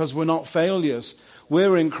anymore because we're not failures.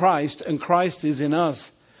 We're in Christ and Christ is in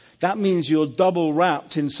us. That means you're double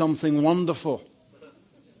wrapped in something wonderful.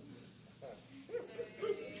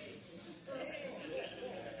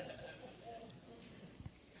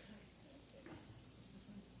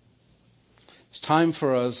 It's time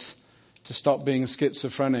for us to stop being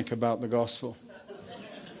schizophrenic about the gospel.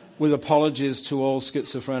 With apologies to all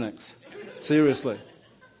schizophrenics. Seriously.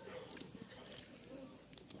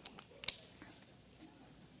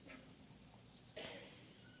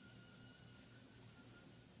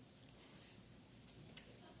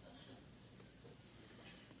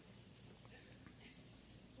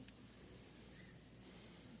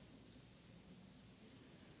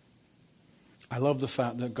 I love the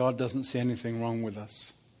fact that God doesn't see anything wrong with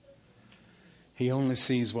us. He only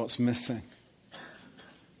sees what's missing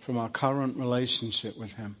from our current relationship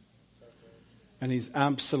with Him. And He's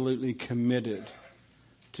absolutely committed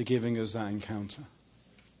to giving us that encounter.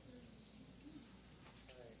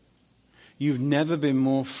 You've never been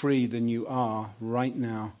more free than you are right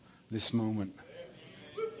now, this moment.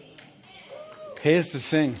 Here's the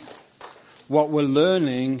thing. What we're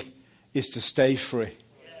learning is to stay free.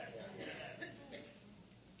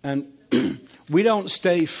 And we don't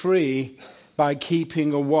stay free by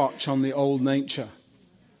keeping a watch on the old nature.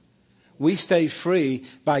 We stay free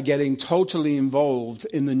by getting totally involved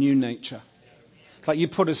in the new nature. It's like you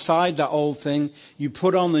put aside that old thing, you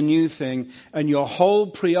put on the new thing, and your whole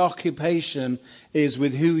preoccupation is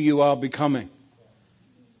with who you are becoming.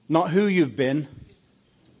 Not who you've been.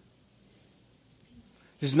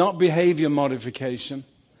 This is not behavior modification.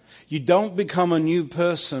 You don't become a new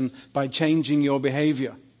person by changing your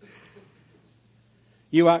behavior.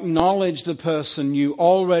 You acknowledge the person you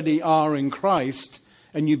already are in Christ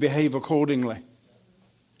and you behave accordingly.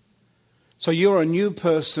 So you're a new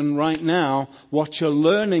person right now. What you're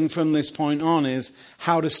learning from this point on is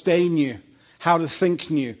how to stay new, how to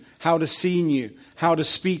think new, how to see new, how to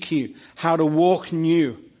speak new, how to walk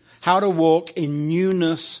new, how to walk in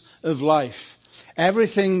newness of life.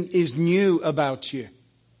 Everything is new about you.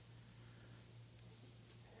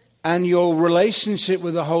 And your relationship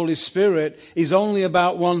with the Holy Spirit is only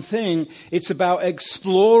about one thing. It's about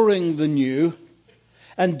exploring the new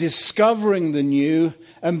and discovering the new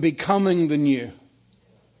and becoming the new.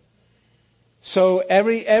 So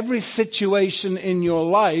every situation in your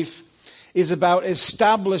life is about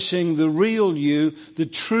establishing the real you, the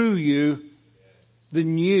true you, the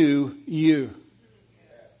new you.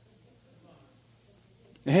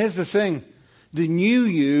 Here's the thing. The new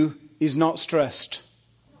you is not stressed.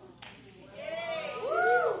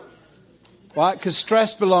 Why? Because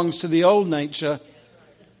stress belongs to the old nature.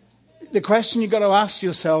 The question you've got to ask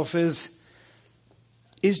yourself is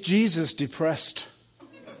Jesus depressed?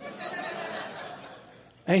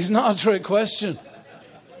 And it's not a trick question.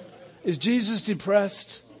 Is Jesus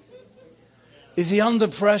depressed? Is he under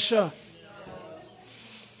pressure?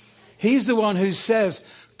 He's the one who says,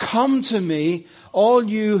 "Come to me, all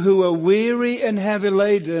you who are weary and heavy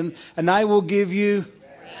laden, and I will give you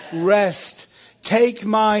rest. Take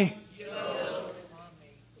my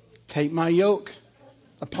yoke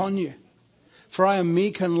upon you. For I am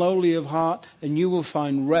meek and lowly of heart, and you will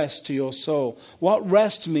find rest to your soul." What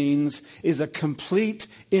rest means is a complete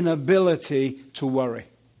inability to worry.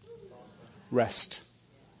 Rest.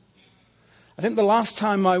 I think the last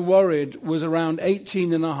time I worried was around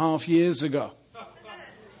 18 and a half years ago.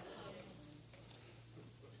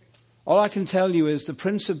 All I can tell you is the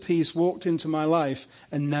Prince of Peace walked into my life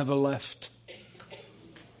and never left.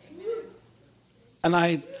 And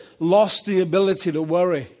I lost the ability to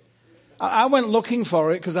worry. I went looking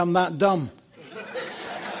for it because I'm that dumb.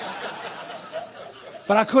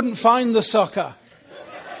 But I couldn't find the sucker.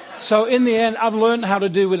 So in the end, I've learned how to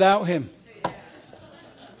do without him.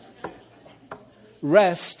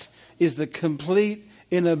 Rest is the complete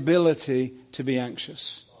inability to be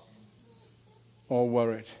anxious or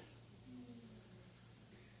worried.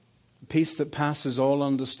 Peace that passes all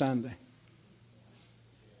understanding.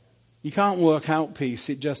 You can't work out peace,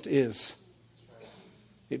 it just is.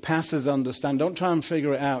 It passes understanding. Don't try and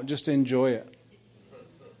figure it out, just enjoy it.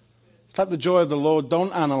 It's like the joy of the Lord,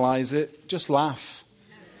 don't analyze it, just laugh.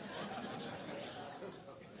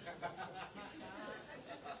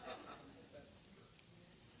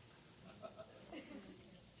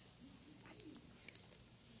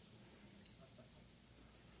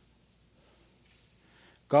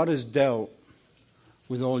 God has dealt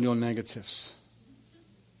with all your negatives.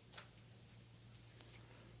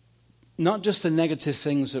 not just the negative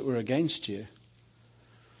things that were against you,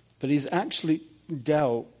 but he's actually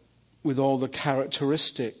dealt with all the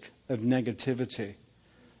characteristic of negativity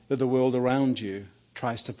that the world around you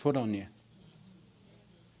tries to put on you.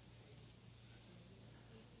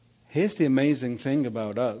 Here's the amazing thing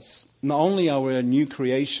about us. Not only are we a new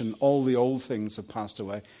creation, all the old things have passed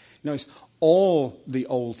away. It's all the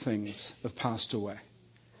old things have passed away.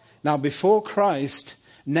 Now, before Christ,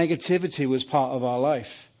 negativity was part of our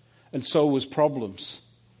life, and so was problems.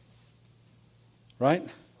 Right?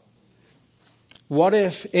 What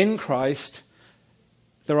if in Christ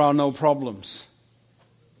there are no problems?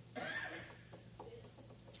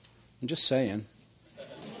 I'm just saying.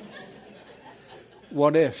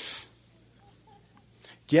 What if?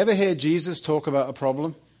 Do you ever hear Jesus talk about a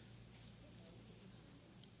problem?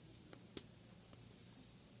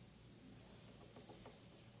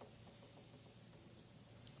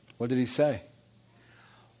 What did he say?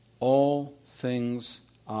 All things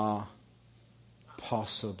are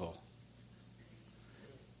possible.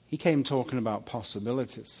 He came talking about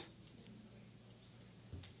possibilities.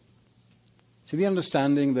 See the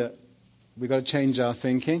understanding that we've got to change our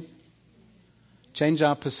thinking, change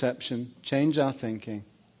our perception, change our thinking,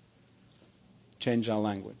 change our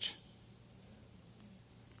language.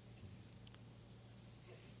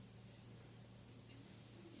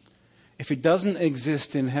 If it doesn't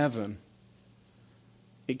exist in heaven,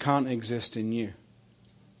 it can't exist in you.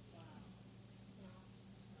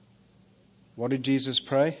 What did Jesus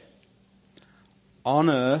pray? On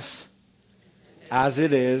earth as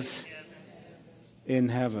it is in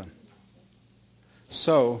heaven.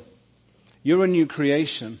 So, you're a new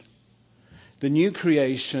creation. The new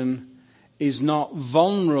creation is not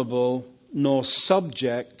vulnerable nor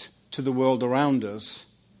subject to the world around us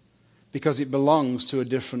because it belongs to a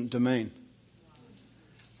different domain.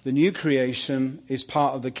 The new creation is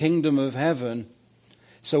part of the kingdom of heaven,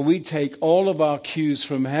 so we take all of our cues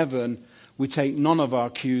from heaven, we take none of our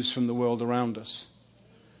cues from the world around us.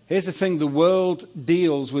 Here's the thing, the world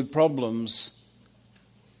deals with problems,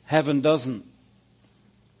 heaven doesn't.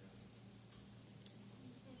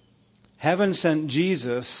 Heaven sent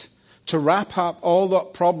Jesus to wrap up all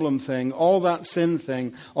that problem thing, all that sin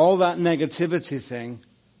thing, all that negativity thing,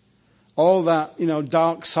 all that,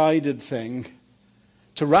 dark-sided thing,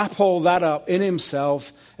 to wrap all that up in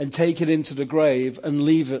himself and take it into the grave and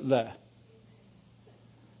leave it there.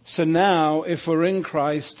 So now, if we're in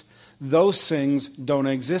Christ, those things don't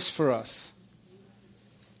exist for us.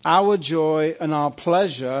 Our joy and our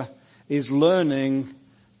pleasure is learning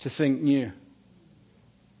to think new.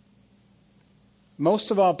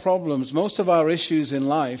 Most of our problems, most of our issues in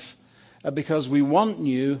life are because we want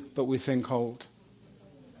new, but we think old.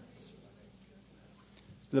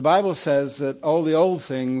 The Bible says that all the old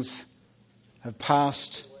things have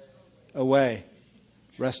passed away.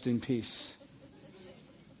 Rest in peace.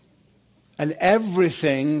 And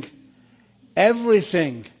everything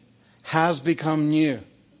has become new.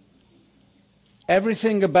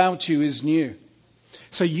 Everything about you is new.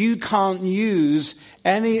 So you can't use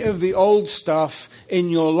any of the old stuff in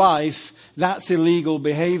your life. That's illegal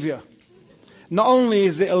behavior. Not only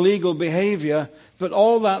is it illegal behavior, but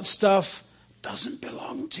all that stuff doesn't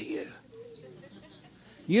belong to you.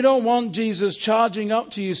 You don't want Jesus charging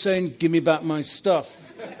up to you saying, "Give me back my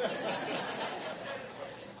stuff."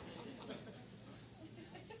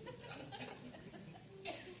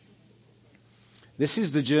 This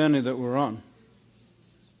is the journey that we're on.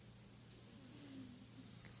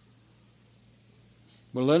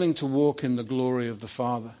 We're learning to walk in the glory of the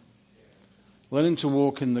Father. Learning to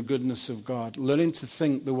walk in the goodness of God. Learning to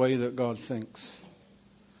think the way that God thinks.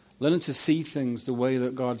 Learning to see things the way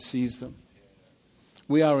that God sees them.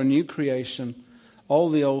 We are a new creation. All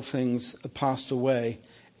the old things are passed away.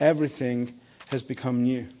 Everything has become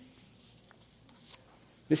new.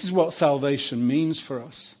 This is what salvation means for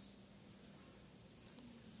us.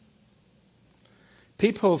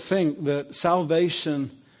 People think that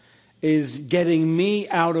salvation is getting me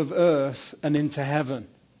out of earth and into heaven.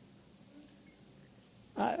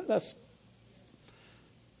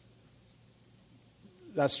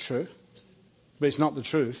 That's true, but it's not the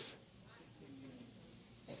truth.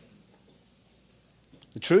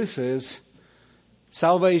 The truth is,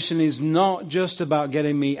 salvation is not just about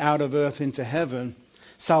getting me out of earth into heaven.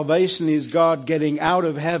 Salvation is God getting out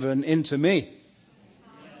of heaven into me.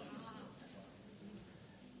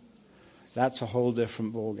 That's a whole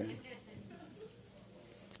different ballgame.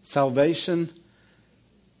 Salvation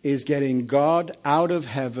is getting God out of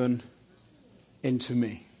heaven into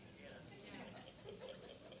me.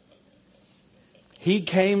 He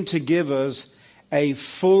came to give us a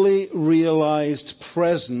fully realized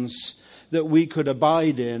presence that we could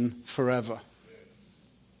abide in forever.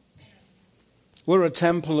 We're a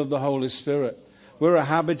temple of the Holy Spirit. We're a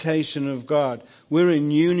habitation of God. We're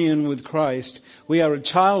in union with Christ. We are a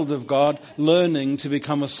child of God learning to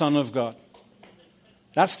become a son of God.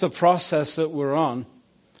 That's the process that we're on.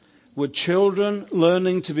 We're children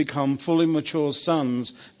learning to become fully mature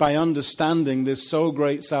sons by understanding this so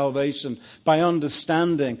great salvation, by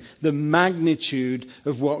understanding the magnitude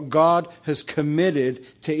of what God has committed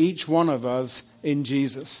to each one of us in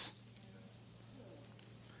Jesus.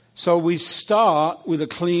 So we start with a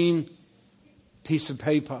clean piece of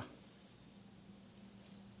paper.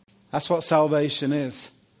 That's what salvation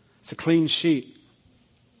is. It's a clean sheet.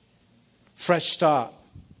 Fresh start.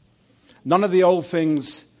 None of the old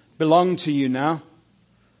things belong to you now.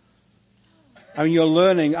 I mean, you're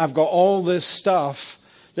learning, I've got all this stuff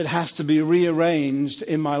that has to be rearranged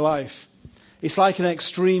in my life. It's like an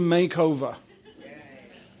extreme makeover.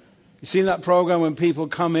 You seen that program when people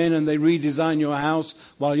come in and they redesign your house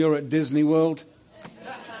while you're at Disney World?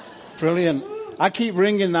 Brilliant. I keep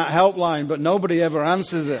ringing that helpline, but nobody ever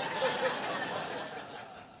answers it.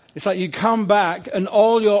 It's like you come back and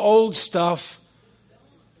all your old stuff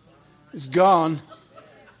is gone.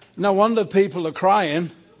 No wonder people are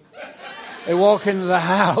crying. They walk into the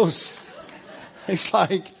house. It's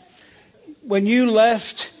like when you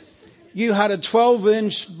left, you had a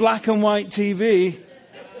 12-inch black and white TV,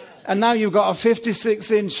 and now you've got a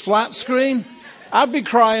 56-inch flat screen. I'd be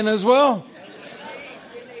crying as well.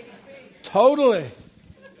 Totally.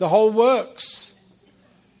 The whole works.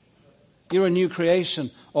 You're a new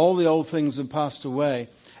creation. All the old things have passed away.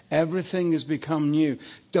 Everything has become new.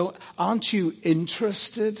 Aren't you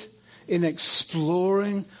interested in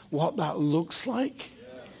exploring what that looks like?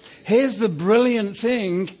 Here's the brilliant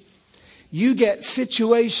thing. You get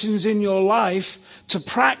situations in your life to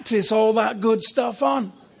practice all that good stuff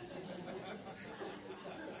on.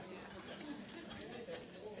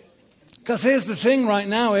 Because here's the thing right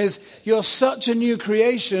now is you're such a new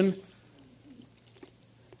creation.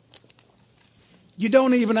 You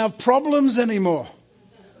don't even have problems anymore.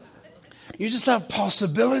 You just have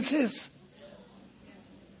possibilities.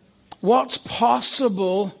 What's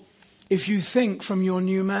possible if you think from your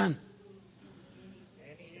new man?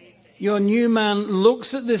 Your new man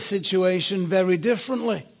looks at this situation very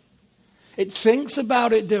differently. It thinks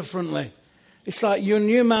about it differently. It's like your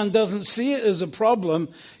new man doesn't see it as a problem.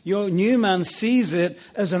 Your new man sees it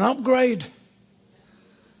as an upgrade.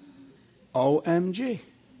 OMG.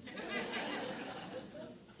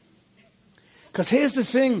 Because here's the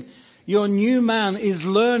thing. Your new man is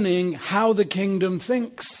learning how the kingdom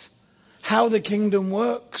thinks, how the kingdom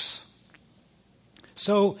works.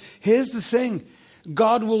 So here's the thing.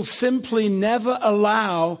 God will simply never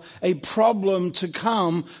allow a problem to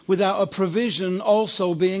come without a provision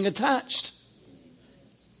also being attached.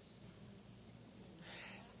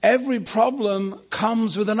 Every problem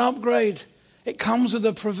comes with an upgrade. It comes with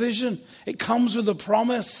a provision. It comes with a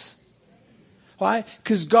promise. Why?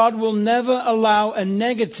 Because God will never allow a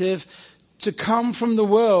negative to come from the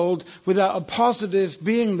world without a positive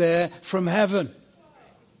being there from heaven.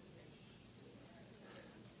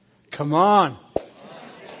 Come on.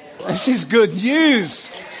 This is good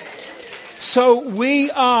news. So we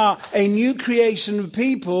are a new creation of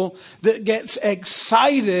people that gets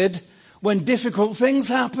excited when difficult things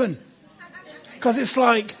happen. Because it's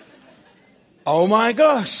like, oh my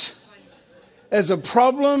gosh. There's a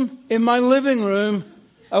problem in my living room.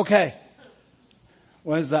 Okay.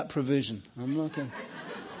 Where's that provision? I'm looking.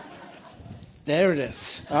 There it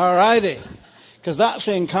is. All righty. Because that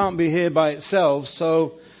thing can't be here by itself.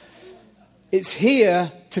 So it's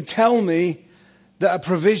here to tell me that a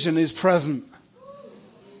provision is present.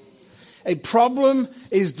 A problem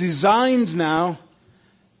is designed now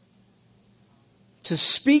to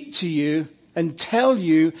speak to you and tell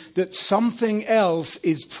you that something else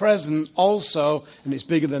is present also, and it's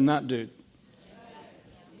bigger than that, dude.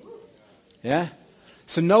 Yeah?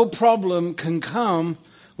 So no problem can come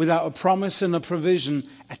without a promise and a provision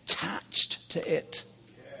attached to it.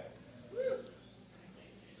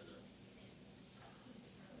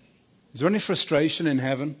 Is there any frustration in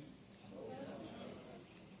heaven?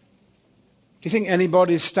 Do you think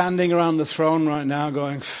anybody's standing around the throne right now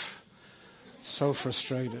going, so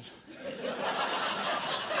frustrated?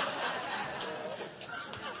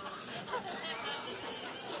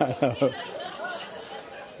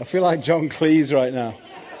 I feel like John Cleese right now.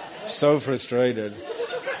 So frustrated.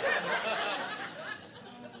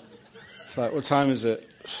 It's like, what time is it?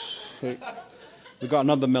 We've got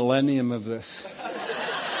another millennium of this.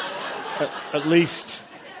 At least.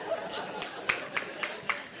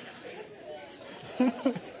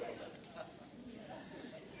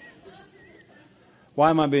 Why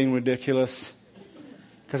am I being ridiculous?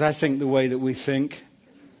 Because I think the way that we think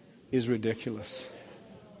is ridiculous.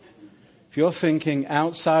 If you're thinking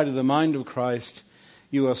outside of the mind of Christ,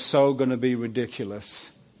 you are so going to be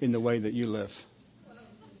ridiculous in the way that you live.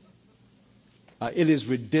 It is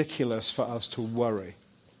ridiculous for us to worry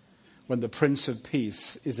when the Prince of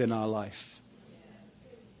Peace is in our life.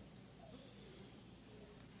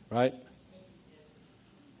 Right?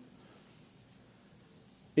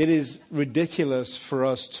 It is ridiculous for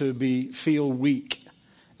us to feel weak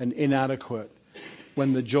and inadequate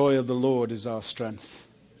when the joy of the Lord is our strength.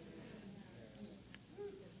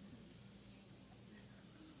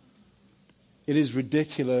 It is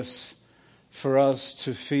ridiculous for us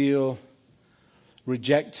to feel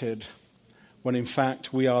rejected when in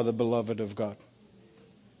fact we are the beloved of God.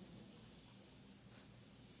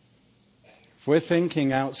 If we're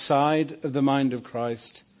thinking outside of the mind of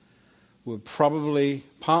Christ, we're probably,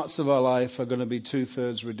 parts of our life are going to be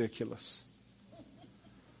 2/3 ridiculous.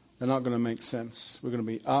 They're not going to make sense. We're going to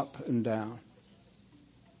be up and down.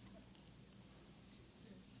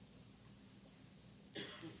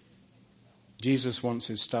 Jesus wants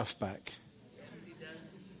his stuff back.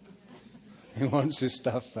 He wants his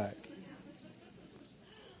stuff back.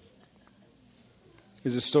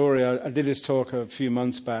 There's a story, I did this talk a few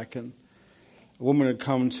months back, and a woman had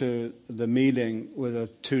come to the meeting with her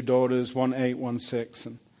 2 daughters, one 8, one 6,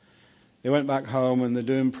 and they went back home and they're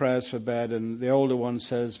doing prayers for bed, and the older one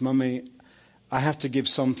says, "Mummy, I have to give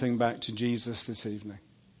something back to Jesus this evening."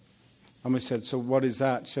 And we said, "So what is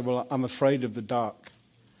that?" She said, "Well, I'm afraid of the dark.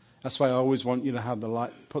 That's why I always want you to have the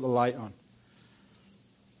light, put the light on.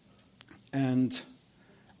 And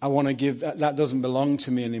I want to give, that doesn't belong to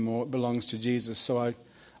me anymore, it belongs to Jesus. So I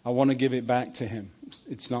want to give it back to him.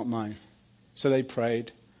 It's not mine." So they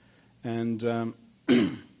prayed, and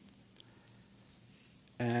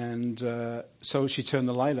so she turned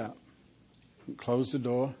the light out, closed the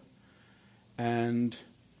door, and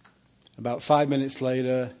about 5 minutes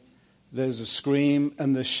later, there's a scream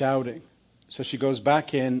and there's shouting. So she goes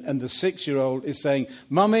back in, and the 6-year-old is saying,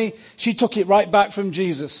 "Mummy, she took it right back from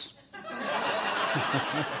Jesus."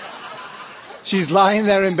 She's lying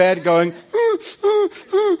there in bed going, because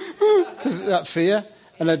of that fear.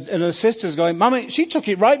 And her sister's going, "Mummy, she took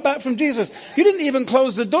it right back from Jesus. You didn't even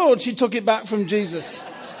close the door, and she took it back from Jesus."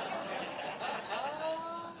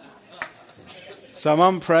 So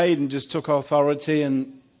Mum prayed and just took authority,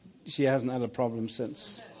 and she hasn't had a problem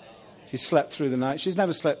since. She slept through the night. She's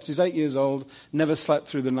never slept. She's 8 years old, never slept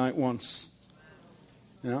through the night once.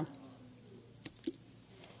 You know?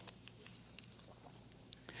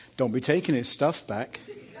 Don't be taking his stuff back.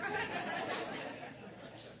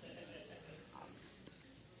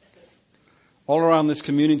 All around this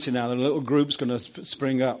community now, there are little groups going to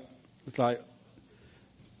spring up. It's like,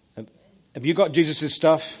 have you got Jesus'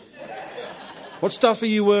 stuff? What stuff are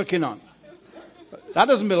you working on? That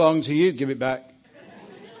doesn't belong to you. Give it back.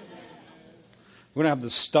 We're going to have the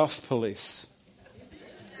stuff police.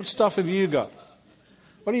 What stuff have you got?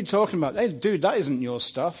 What are you talking about? Hey, dude, that isn't your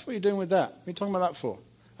stuff. What are you doing with that? What are you talking about that for?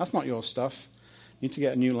 That's not your stuff. You need to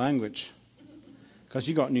get a new language. Because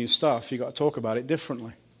you got new stuff, you got to talk about it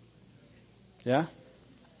differently. Yeah?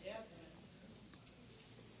 Yep.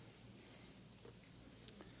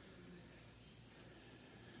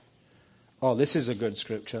 Oh, this is a good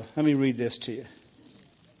scripture. Let me read this to you.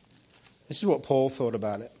 This is what Paul thought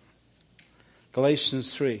about it.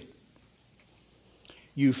 Galatians 3.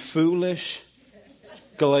 You foolish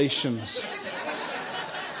Galatians.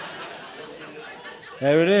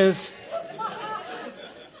 There it is.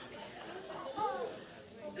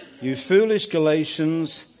 You foolish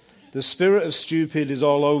Galatians, the spirit of stupid is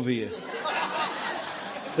all over you.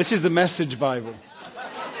 This is the Message Bible.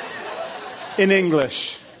 In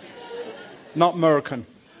English. Not American.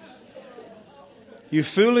 You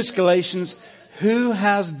foolish Galatians, who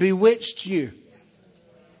has bewitched you?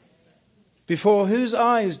 Before whose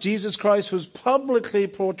eyes Jesus Christ was publicly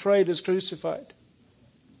portrayed as crucified?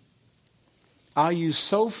 Are you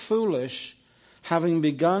so foolish, having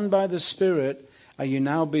begun by the Spirit, are you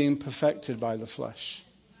now being perfected by the flesh?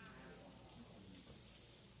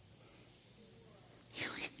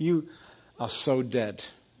 You are so dead.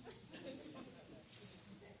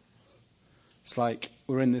 It's like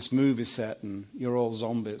we're in this movie set and you're all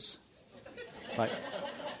zombies. Like,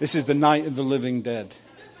 this is the night of the living dead.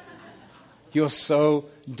 You're so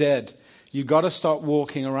dead. You've got to stop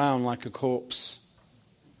walking around like a corpse.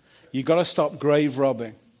 You've got to stop grave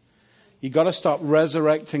robbing. You've got to stop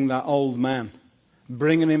resurrecting that old man,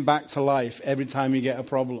 bringing him back to life every time you get a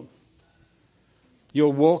problem. You're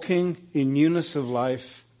walking in newness of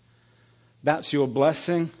life. That's your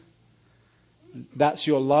blessing. That's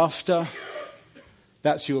your laughter.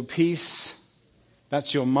 That's your peace.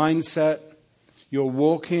 That's your mindset. You're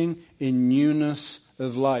walking in newness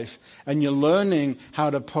of life. And you're learning how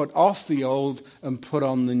to put off the old and put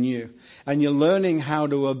on the new. And you're learning how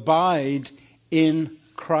to abide in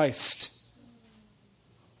Christ.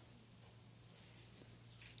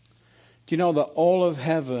 Do you know that all of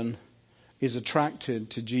heaven is attracted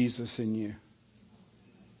to Jesus in you?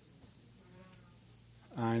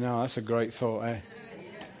 I know, that's a great thought, eh?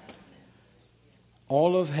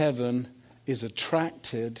 All of heaven is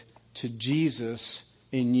attracted to Jesus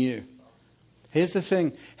in you. Here's the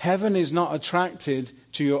thing. Heaven is not attracted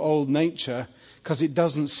to your old nature because it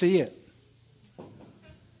doesn't see it.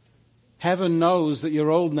 Heaven knows that your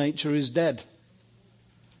old nature is dead.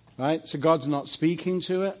 Right? So God's not speaking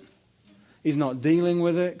to it. He's not dealing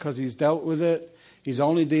with it because he's dealt with it. He's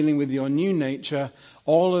only dealing with your new nature.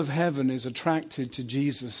 All of heaven is attracted to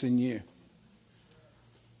Jesus in you.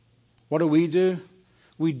 What do?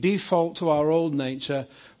 We default to our old nature.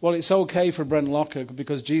 Well, it's okay for Brent Locker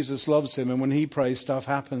because Jesus loves him, and when he prays, stuff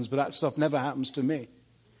happens, but that stuff never happens to me.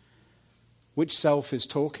 Which self is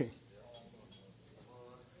talking?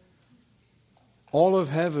 All of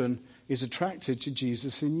heaven is attracted to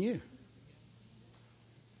Jesus in you.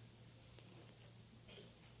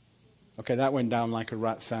 Okay, that went down like a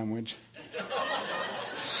rat sandwich.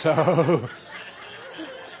 So,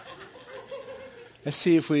 let's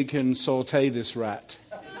see if we can saute this rat.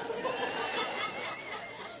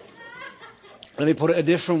 Let me put it a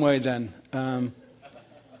different way then.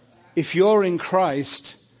 If you're in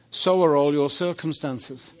Christ, so are all your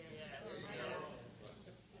circumstances.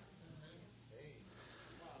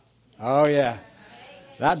 Oh yeah,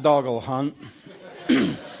 that dog will hunt.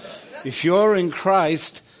 If you're in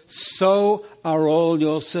Christ, so are all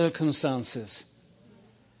your circumstances.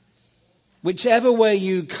 Whichever way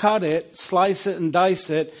you cut it, slice it and dice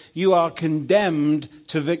it, you are condemned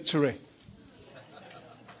to victory.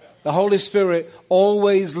 The Holy Spirit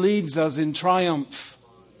always leads us in triumph.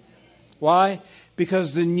 Why?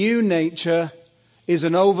 Because the new nature is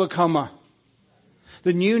an overcomer.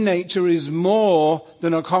 The new nature is more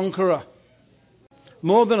than a conqueror.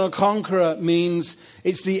 More than a conqueror means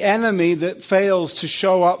it's the enemy that fails to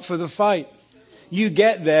show up for the fight. You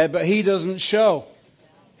get there, but he doesn't show.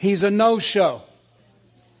 He's a no-show.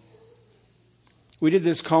 We did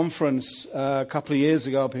this conference a couple of years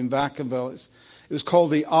ago up in Vacaville. It was called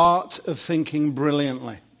The Art of Thinking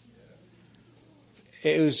Brilliantly.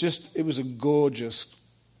 It was a gorgeous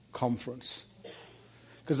conference.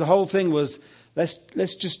 Because the whole thing was,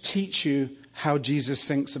 let's just teach you how Jesus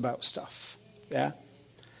thinks about stuff. Yeah?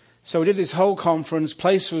 So we did this whole conference.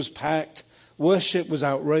 Place was packed. Worship was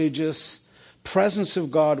outrageous. Presence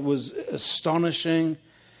of God was astonishing.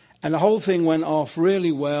 And the whole thing went off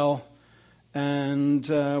really well. And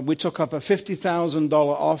we took up a $50,000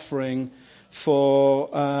 offering for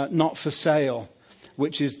Not For Sale,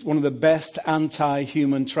 which is one of the best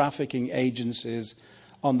anti-human trafficking agencies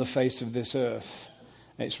on the face of this earth.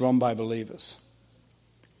 It's run by believers.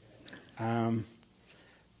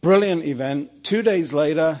 Brilliant event. 2 days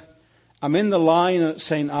later, I'm in the line at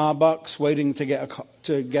St. Arbuck's waiting to get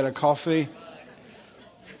a coffee.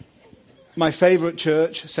 My favorite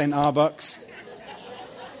church, St. Arbuck's.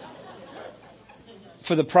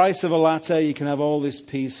 For the price of a latte, you can have all this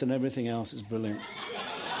peace and everything else. It's brilliant.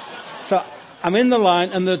 So I'm in the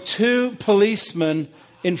line and there are two policemen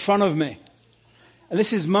in front of me. And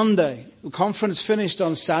this is Monday. The conference finished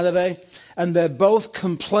on Saturday. And they're both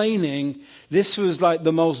complaining this was like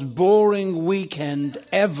the most boring weekend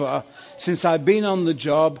ever since I've been on the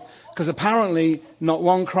job. Because apparently not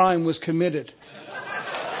one crime was committed.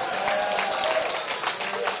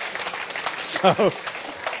 So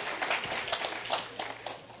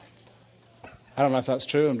I don't know if that's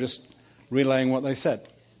true. I'm just relaying what they said.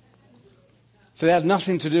 So they had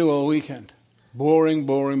nothing to do all weekend. Boring,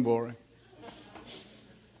 boring, boring.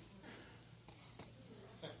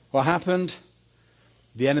 What happened?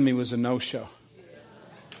 The enemy was a no-show.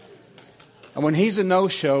 And when he's a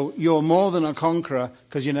no-show, you're more than a conqueror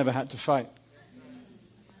because you never had to fight.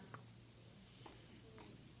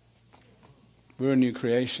 We're a new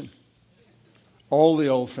creation. All the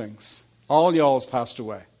old things, all y'all's passed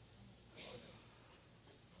away.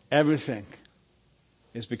 Everything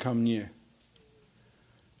has become new.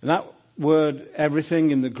 And that word,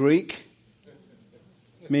 everything, in the Greek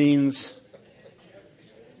means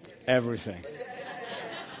everything.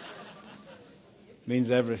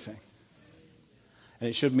 Means everything. And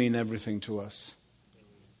it should mean everything to us.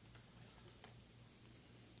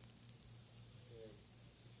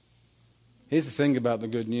 Here's the thing about the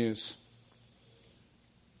good news.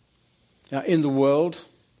 in the world,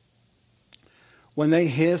 when they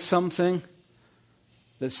hear something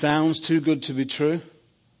that sounds too good to be true,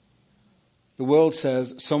 the world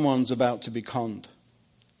says someone's about to be conned.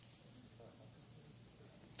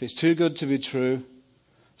 If it's too good to be true,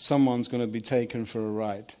 someone's going to be taken for a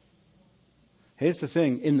ride. Here's the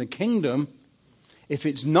thing. In the kingdom, if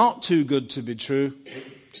it's not too good to be true,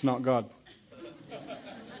 it's not God.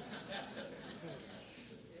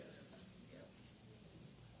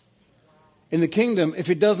 In the kingdom, if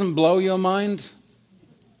it doesn't blow your mind,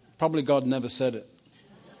 probably God never said it.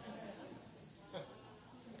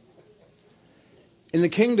 In the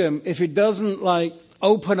kingdom, if it doesn't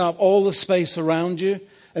open up all the space around you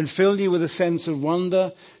and fill you with a sense of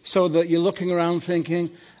wonder so that you're looking around thinking,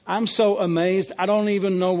 I'm so amazed, I don't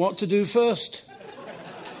even know what to do first.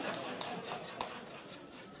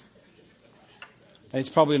 It's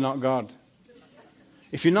probably not God.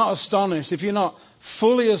 If you're not astonished, if you're not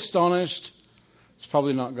fully astonished, it's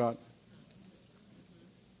probably not God.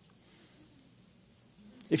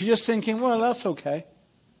 If you're just thinking, well, that's okay,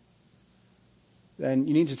 then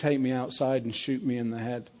you need to take me outside and shoot me in the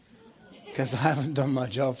head because I haven't done my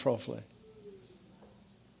job properly.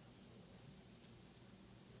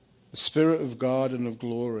 The Spirit of God and of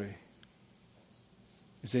glory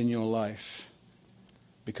is in your life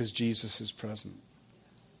because Jesus is present.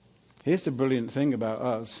 Here's the brilliant thing about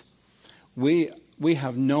us. We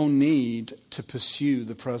have no need to pursue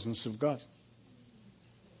the presence of God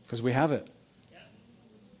because we have it.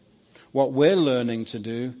 What we're learning to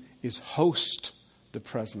do is host the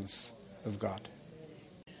presence of God.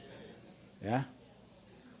 Yeah?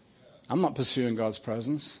 I'm not pursuing God's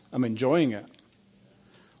presence. I'm enjoying it.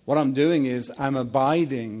 What I'm doing is I'm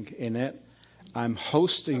abiding in it. I'm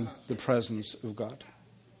hosting the presence of God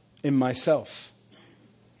in myself.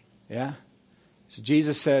 Yeah? So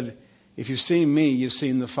Jesus said, if you've seen me, you've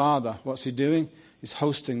seen the Father. What's he doing? He's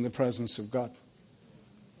hosting the presence of God.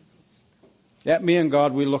 Yeah, me and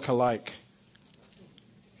God, we look alike.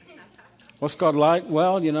 What's God like?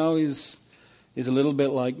 Well, he's a little bit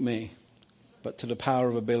like me, but to the power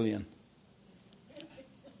of 1 billion.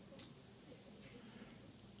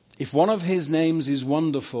 If one of his names is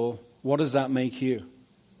wonderful, what does that make you?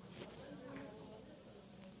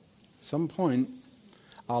 At some point,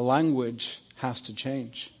 our language has to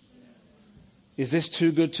change. Is this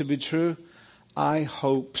too good to be true? I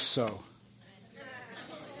hope so.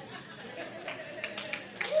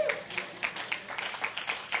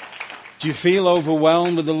 Do you feel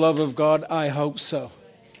overwhelmed with the love of God? I hope so.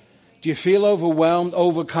 Do you feel overwhelmed,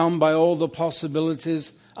 overcome by all the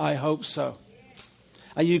possibilities? I hope so.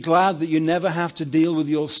 Are you glad that you never have to deal with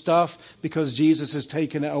your stuff because Jesus has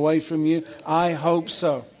taken it away from you? I hope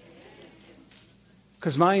so.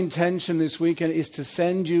 Because my intention this weekend is to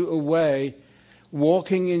send you away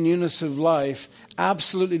walking in newness of life,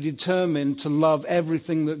 absolutely determined to love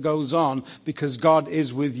everything that goes on because God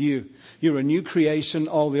is with you. You're a new creation.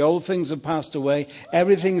 All the old things have passed away.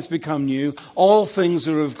 Everything's become new. All things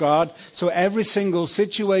are of God. So every single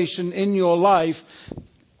situation in your life,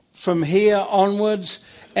 from here onwards,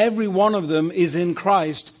 every one of them is in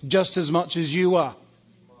Christ just as much as you are.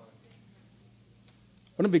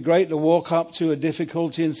 Wouldn't it be great to walk up to a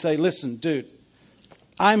difficulty and say, listen, dude,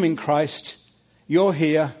 I'm in Christ. You're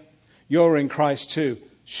here. You're in Christ too.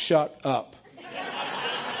 Shut up.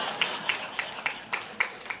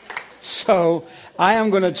 So I am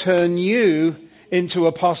going to turn you into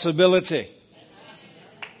a possibility.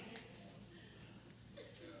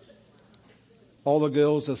 All the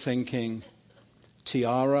girls are thinking,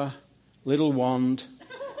 tiara, little wand,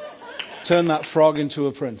 turn that frog into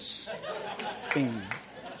a prince. Bing.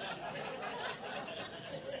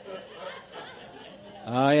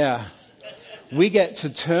 Ah, yeah. We get to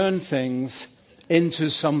turn things into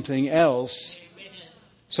something else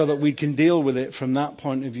so that we can deal with it from that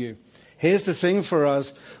point of view. Here's the thing for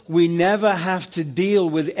us. We never have to deal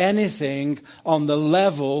with anything on the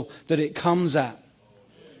level that it comes at.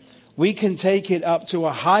 We can take it up to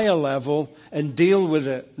a higher level and deal with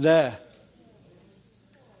it there.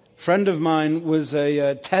 A friend of mine was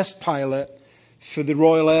a test pilot for the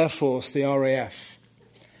Royal Air Force, the RAF.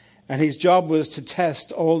 And his job was to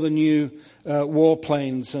test all the new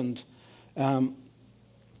warplanes. And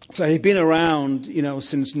so he'd been around,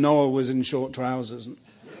 since Noah was in short trousers.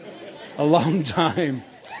 A long time.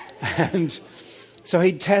 And so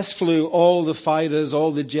he test flew all the fighters,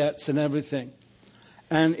 all the jets and everything.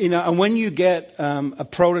 And, and when you get a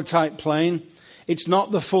prototype plane, it's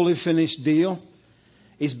not the fully finished deal.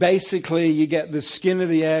 It's basically you get the skin of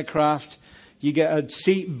the aircraft, you get a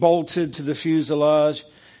seat bolted to the fuselage,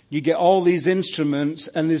 You get all these instruments,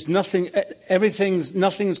 and there's nothing.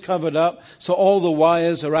 Nothing's covered up, so all the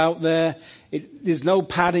wires are out there. There's no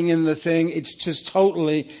padding in the thing. It's just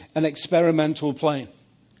totally an experimental plane.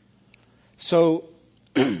 So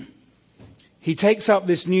he takes up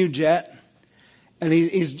this new jet, and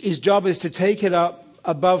his job is to take it up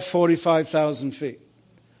above 45,000 feet.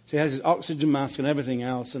 So he has his oxygen mask and everything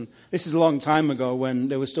else. And this is a long time ago when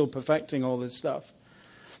they were still perfecting all this stuff.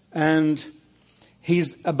 And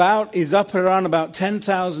he's up around about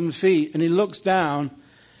 10,000 feet, and he looks down,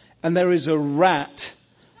 and there is a rat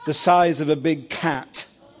the size of a big cat,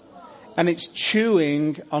 and it's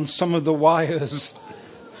chewing on some of the wires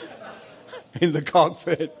in the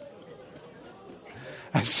cockpit.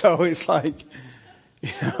 And so it's like,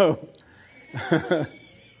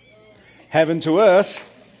 heaven to earth.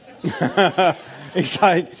 It's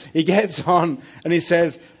like, he gets on and he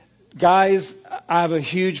says, guys, I have a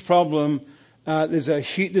huge problem. There's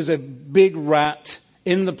a big rat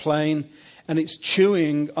in the plane, and it's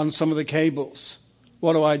chewing on some of the cables.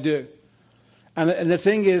 What do I do? And the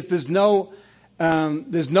thing is, there's no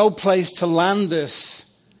place to land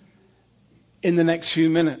this in the next few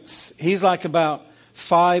minutes. He's like about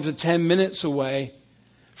 5 to 10 minutes away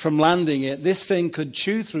from landing it. This thing could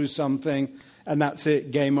chew through something, and that's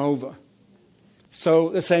it, game over. So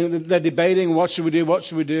they're debating, what should we do, what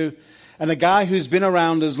should we do? And a guy who's been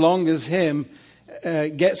around as long as him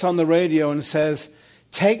gets on the radio and says,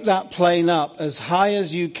 take that plane up as high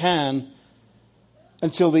as you can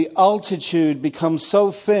until the altitude becomes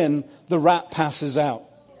so thin the rat passes out.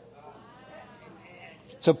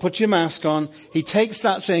 So put your mask on. He takes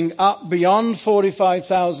that thing up beyond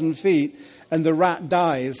 45,000 feet, and the rat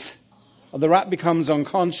dies. Or the rat becomes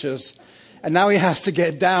unconscious. And now he has to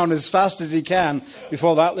get down as fast as he can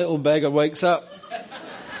before that little beggar wakes up.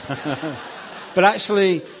 But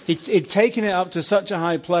actually, he'd taken it up to such a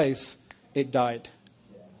high place, it died.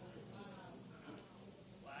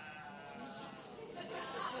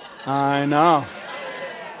 I know.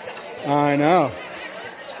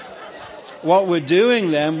 What we're doing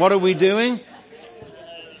then, what are we doing?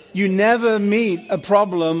 You never meet a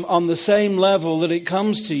problem on the same level that it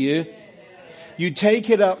comes to you. You take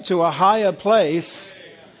it up to a higher place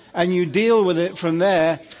and you deal with it from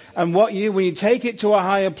there. And when you take it to a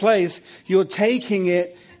higher place, you're taking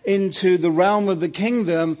it into the realm of the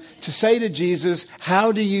kingdom to say to Jesus,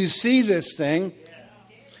 how do you see this thing?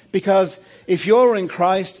 Because if you're in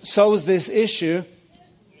Christ, so is this issue.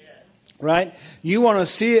 Right? You want to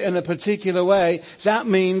see it in a particular way. That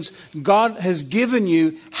means God has given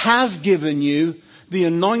you the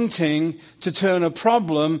anointing to turn a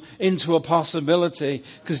problem into a possibility.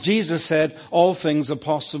 Because Jesus said, all things are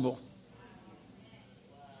possible.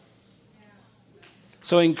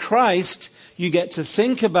 So in Christ, you get to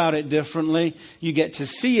think about it differently. You get to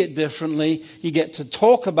see it differently. You get to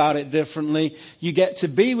talk about it differently. You get to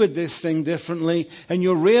be with this thing differently. And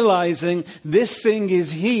you're realizing this thing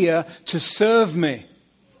is here to serve me.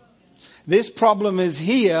 This problem is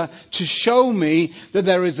here to show me that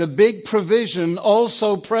there is a big provision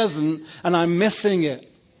also present, and I'm missing it.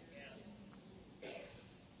 Do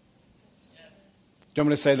you want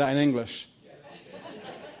me to say that in English?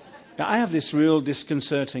 Now, I have this real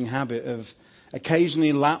disconcerting habit of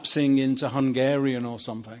occasionally lapsing into Hungarian or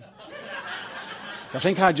something. I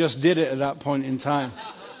think I just did it at that point in time.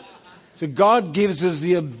 So God gives us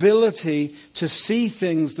the ability to see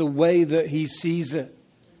things the way that He sees it.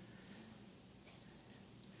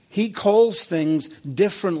 He calls things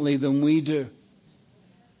differently than we do.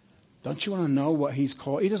 Don't you want to know what He's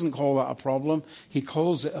called? He doesn't call that a problem. He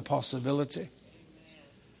calls it a possibility.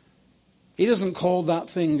 He doesn't call that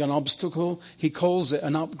thing an obstacle. He calls it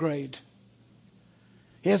an upgrade.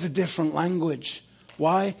 He has a different language.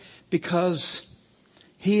 Why? Because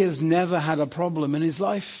he has never had a problem in his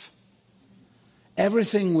life.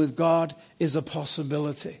 Everything with God is a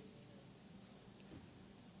possibility.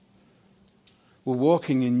 We're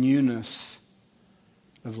walking in newness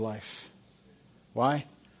of life. Why?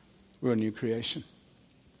 We're a new creation.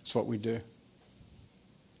 It's what we do.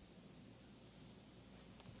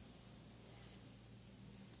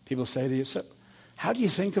 People say to you, so how do you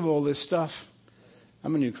think of all this stuff?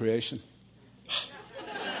 I'm a new creation.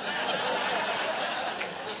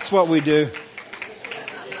 It's what we do.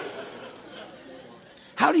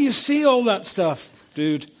 How do you see all that stuff?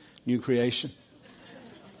 Dude, new creation.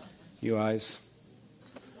 New eyes.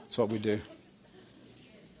 It's what we do.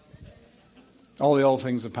 All the old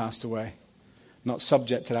things have passed away. Not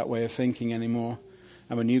subject to that way of thinking anymore.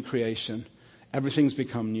 I'm a new creation. Everything's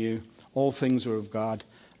become new. All things are of God.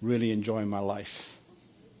 Really enjoying my life.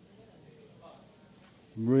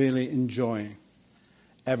 Really enjoying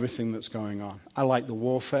everything that's going on. I like the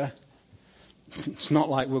warfare. It's not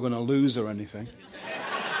like we're going to lose or anything.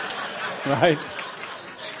 Right?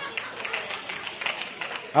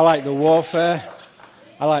 I like the warfare.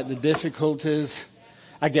 I like the difficulties.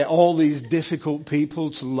 I get all these difficult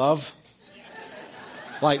people to love.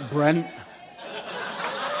 Like Brent.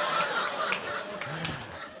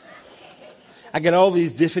 I get all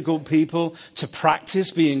these difficult people to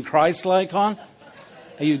practice being Christ-like on.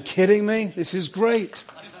 Are you kidding me? This is great.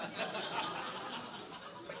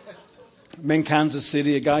 I'm in Kansas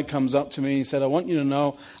City. A guy comes up to me. He said, I want you to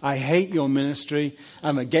know I hate your ministry.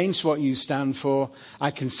 I'm against what you stand for.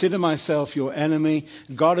 I consider myself your enemy.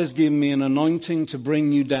 God has given me an anointing to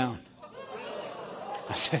bring you down.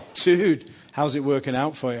 I said, dude, how's it working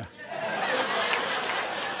out for you?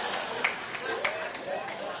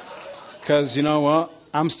 Because you know what?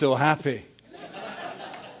 I'm still happy.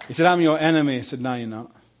 He said, I'm your enemy. I said, no, you're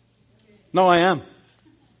not. No, I am. I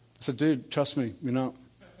said, dude, trust me, you're not.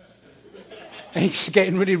 And he's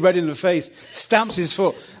getting really red in the face, stamps his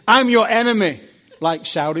foot. I'm your enemy. Like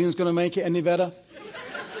shouting is going to make it any better.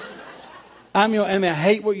 I'm your enemy. I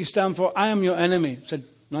hate what you stand for. I am your enemy. I said,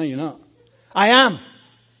 no, you're not. I am.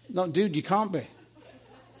 No, dude, you can't be.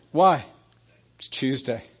 Why? It's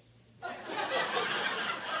Tuesday. I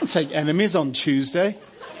don't take enemies on Tuesday.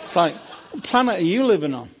 It's like, what planet are you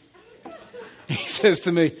living on? He says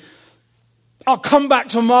to me, I'll come back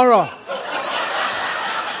tomorrow.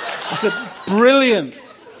 I said, brilliant.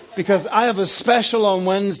 Because I have a special on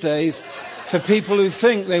Wednesdays for people who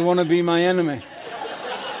think they want to be my enemy.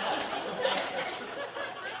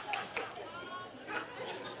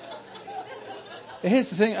 Here's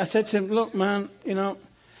the thing. I said to him, look, man,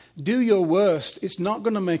 do your worst. It's not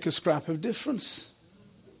going to make a scrap of difference.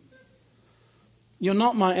 You're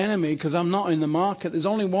not my enemy because I'm not in the market. There's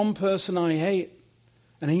only one person I hate,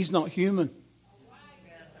 and he's not human.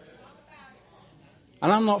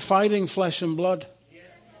 And I'm not fighting flesh and blood.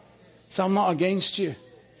 So I'm not against you.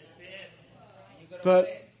 But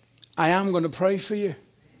I am going to pray for you.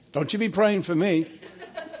 Don't you be praying for me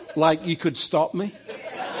like you could stop me.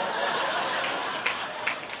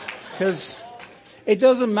 Because it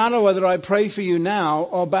doesn't matter whether I pray for you now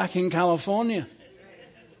or back in California.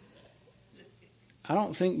 I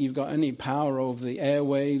don't think you've got any power over the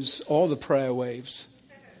airwaves or the prayer waves.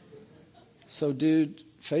 So, dude,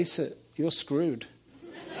 face it, you're screwed.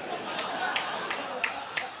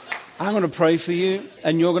 I'm going to pray for you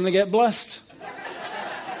and you're going to get blessed.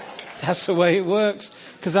 That's the way it works.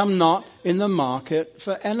 Because I'm not in the market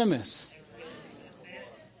for enemies.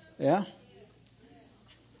 Yeah?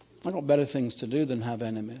 I've got better things to do than have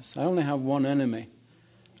enemies. I only have one enemy.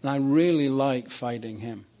 And I really like fighting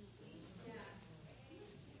him.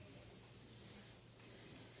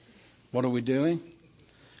 What are we doing?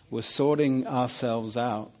 We're sorting ourselves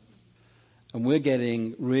out. And we're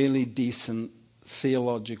getting really decent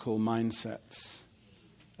theological mindsets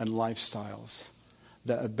and lifestyles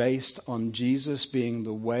that are based on Jesus being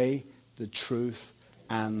the way, the truth,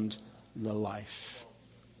 and the life.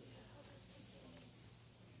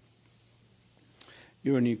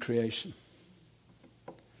 You're a new creation.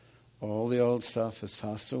 All the old stuff has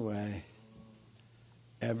passed away.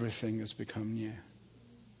 Everything has become new.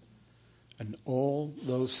 And all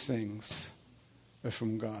those things are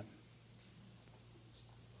from God.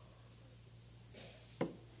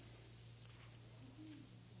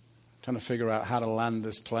 Trying to figure out how to land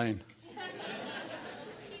this plane.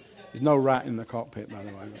 There's no rat in the cockpit, by the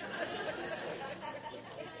way.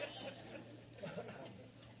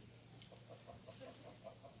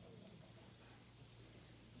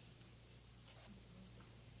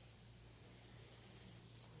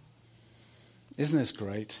 Isn't this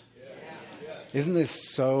great? Isn't this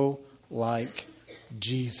so like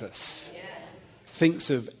Jesus? Thinks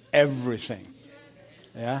of everything.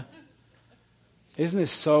 Yeah? Isn't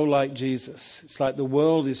this so like Jesus? It's like the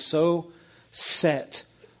world is so set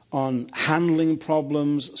on handling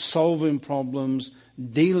problems, solving problems,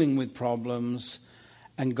 dealing with problems,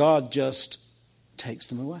 and God just takes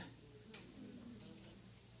them away.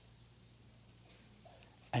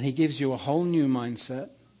 And he gives you a whole new mindset.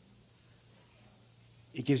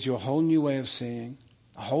 He gives you a whole new way of seeing,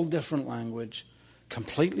 a whole different language,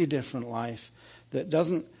 completely different life that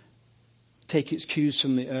doesn't take its cues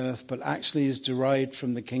from the earth, but actually is derived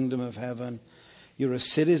from the kingdom of heaven. You're a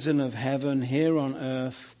citizen of heaven here on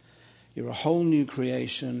earth. You're a whole new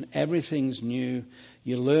creation. Everything's new.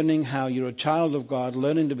 You're learning how you're a child of God,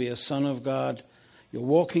 learning to be a son of God. You're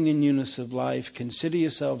walking in newness of life. Consider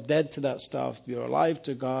yourself dead to that stuff. You're alive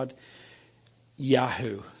to God.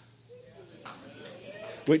 Yahoo.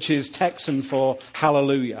 Which is Texan for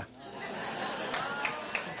hallelujah.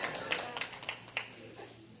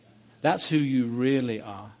 That's who you really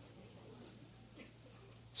are.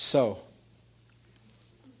 So,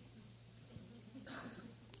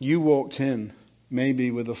 you walked in maybe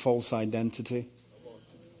with a false identity.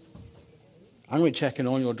 I'm going to be checking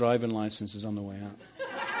all your driving licenses on the way out.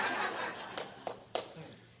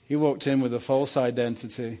 You walked in with a false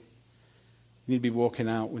identity. You need to be walking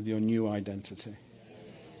out with your new identity.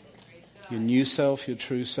 Your new self, your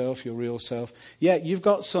true self, your real self. Yeah, you've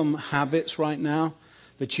got some habits right now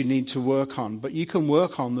that you need to work on, but you can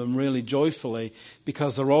work on them really joyfully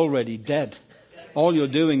because they're already dead. All you're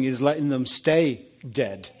doing is letting them stay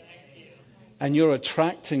dead. And you're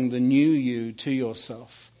attracting the new you to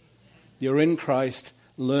yourself. You're in Christ,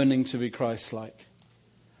 learning to be Christ-like.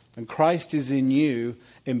 And Christ is in you,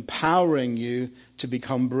 empowering you to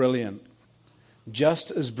become brilliant.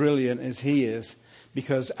 Just as brilliant as he is,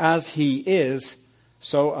 because as he is,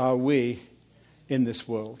 so are we in this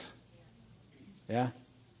world. Yeah?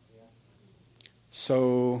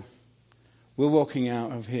 So, we're walking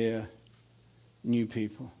out of here new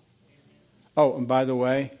people. Oh, and by the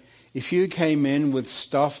way, if you came in with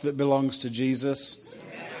stuff that belongs to Jesus,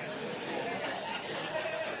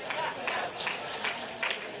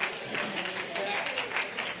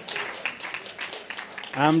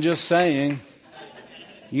 I'm just saying,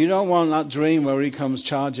 you don't want that dream where he comes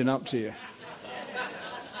charging up to you.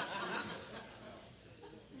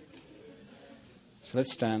 So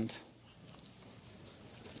let's stand.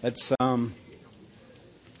 Let's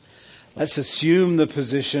assume the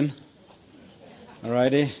position.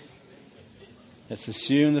 Alrighty? Let's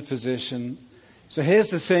assume the position. So here's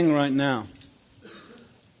the thing right now.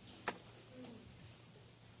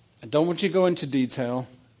 I don't want you to go into detail,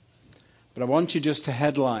 but I want you just to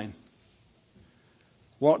headline.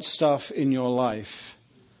 What stuff in your life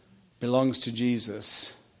belongs to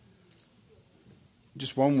Jesus?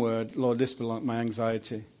 Just one word. Lord, this belongs, my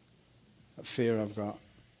anxiety, that fear I've got.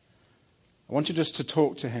 I want you just to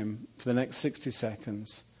talk to him for the next 60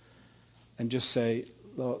 seconds and just say,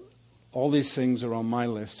 Lord, all these things are on my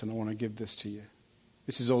list and I want to give this to you.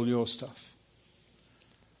 This is all your stuff.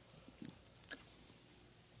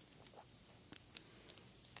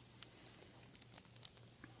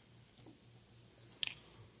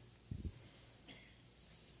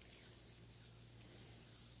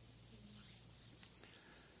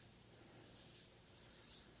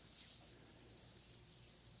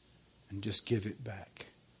 And just give it back.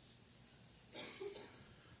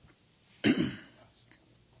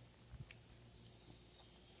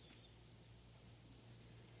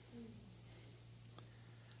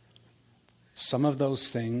 Some of those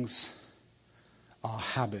things are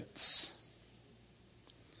habits.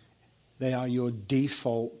 They are your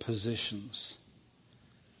default positions.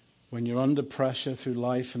 When you're under pressure through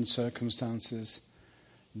life and circumstances,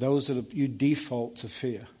 those are you default to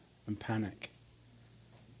fear and panic.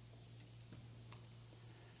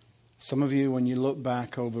 Some of you, when you look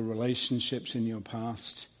back over relationships in your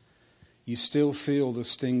past, you still feel the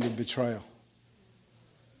sting of betrayal.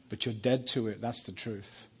 But you're dead to it. That's the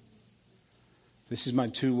truth. This is my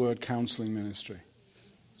 2-word counseling ministry.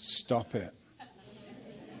 Stop it.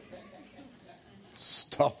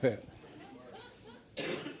 Stop it.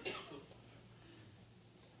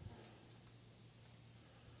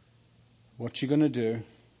 What you're going to do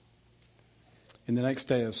in the next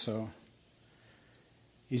day or so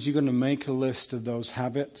is you're going to make a list of those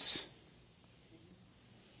habits.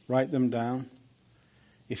 Write them down.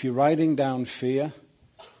 If you're writing down fear,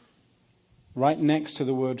 right next to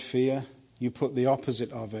the word fear, you put the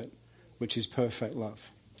opposite of it, which is perfect love.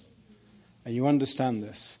 And you understand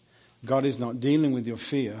this. God is not dealing with your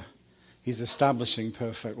fear. He's establishing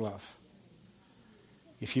perfect love.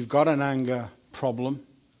 If you've got an anger problem,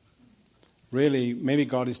 really, maybe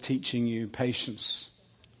God is teaching you patience.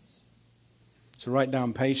 So write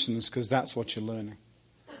down patience because that's what you're learning.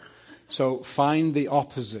 So find the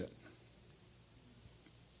opposite.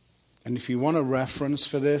 And if you want a reference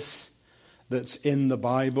for this that's in the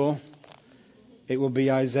Bible, it will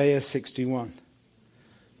be Isaiah 61.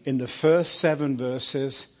 In the first 7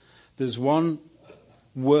 verses, there's one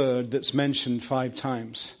word that's mentioned 5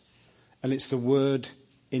 times. And it's the word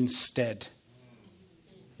instead.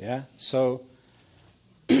 Yeah? So,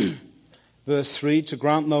 verse 3, to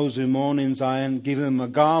grant those who mourn in Zion, give them a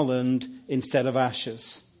garland instead of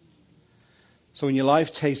ashes. So when your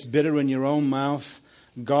life tastes bitter in your own mouth,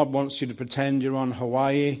 God wants you to pretend you're on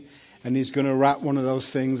Hawaii and he's going to wrap one of those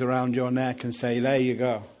things around your neck and say, there you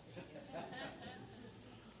go.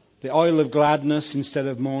 The oil of gladness instead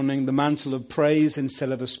of mourning, the mantle of praise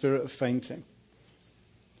instead of a spirit of fainting.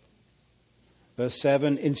 Verse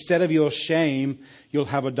 7, instead of your shame, you'll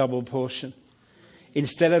have a double portion.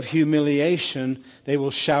 instead of humiliation, they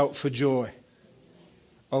will shout for joy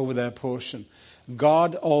over their portion.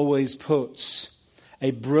 God always puts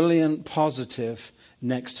a brilliant positive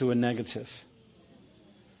next to a negative.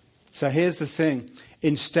 So here's the thing.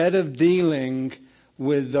 Instead of dealing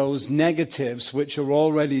with those negatives which are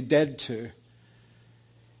already dead to,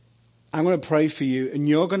 I'm going to pray for you, and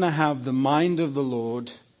you're going to have the mind of the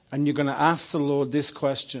Lord, and you're going to ask the Lord this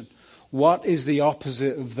question: what is the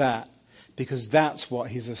opposite of that? Because that's what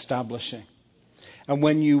he's establishing. And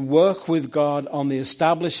when you work with God on the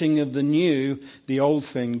establishing of the new, the old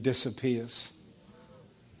thing disappears.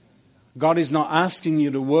 God is not asking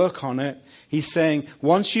you to work on it. He's saying,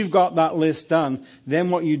 once you've got that list done, then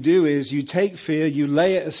what you do is you take fear, you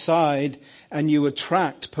lay it aside, and you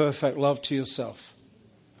attract perfect love to yourself.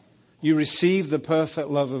 You receive the perfect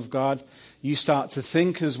love of God. You start to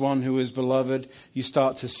think as one who is beloved. You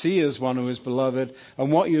start to see as one who is beloved.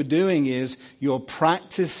 And what you're doing is you're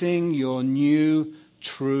practicing your new,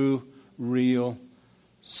 true, real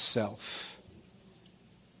self.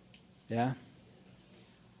 Yeah?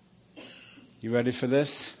 You ready for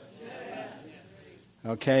this?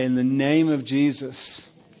 Okay, in the name of Jesus.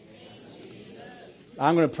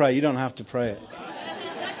 I'm going to pray. You don't have to pray it.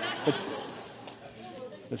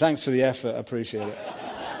 But thanks for the effort. I appreciate it.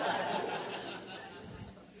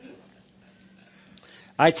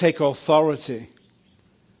 I take authority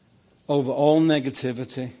over all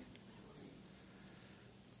negativity.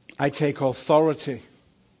 I take authority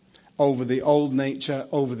over the old nature,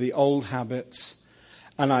 over the old habits,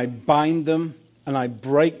 and I bind them and I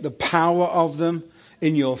break the power of them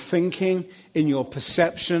in your thinking, in your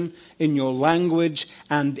perception, in your language,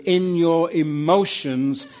 and in your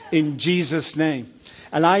emotions in Jesus' name.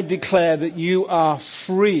 And I declare that you are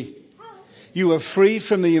free. You are free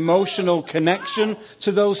from the emotional connection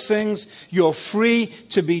to those things. You're free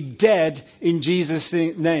to be dead in Jesus'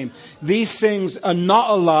 name. These things are not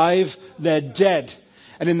alive, they're dead.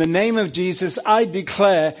 And in the name of Jesus, I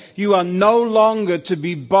declare you are no longer to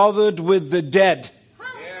be bothered with the dead.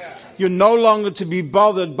 You're no longer to be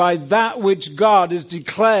bothered by that which God has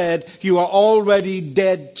declared you are already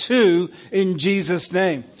dead to in Jesus'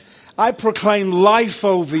 name. I proclaim life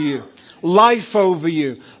over you. Life over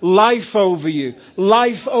you, life over you,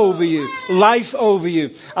 life over you, life over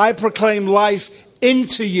you. I proclaim life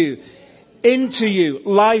into you,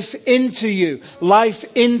 life into you, life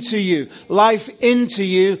into you, life into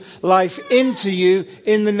you, life into you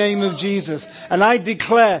in the name of Jesus. And I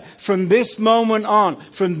declare from this moment on,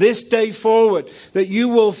 from this day forward, that you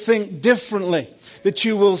will think differently. That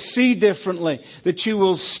you will see differently, that you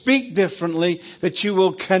will speak differently, that you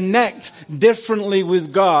will connect differently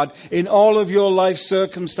with God in all of your life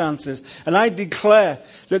circumstances. And I declare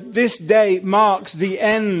that this day marks the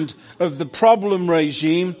end of the problem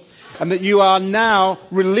regime, and that you are now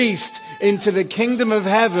released into the kingdom of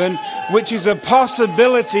heaven, which is a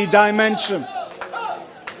possibility dimension.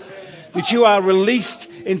 That you are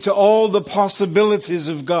released into all the possibilities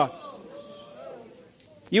of God.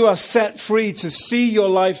 You are set free to see your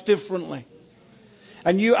life differently.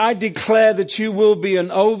 And I declare that you will be an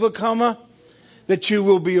overcomer, that you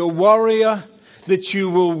will be a warrior, that you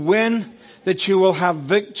will win, that you will have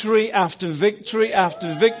victory after victory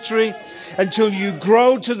after victory, until you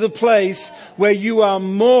grow to the place where you are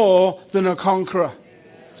more than a conqueror.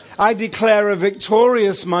 I declare a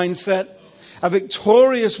victorious mindset, a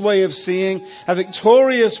victorious way of seeing, a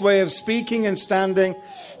victorious way of speaking and standing,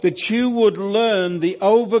 that you would learn the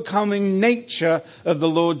overcoming nature of the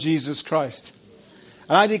Lord Jesus Christ.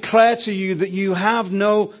 And I declare to you that you have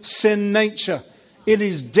no sin nature. It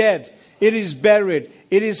is dead. It is buried.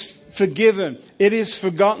 It is forgiven. It is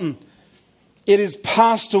forgotten. It is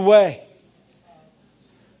passed away.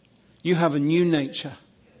 You have a new nature.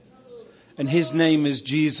 And his name is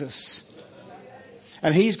Jesus.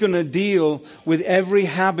 And he's going to deal with every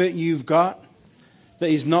habit you've got that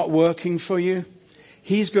is not working for you.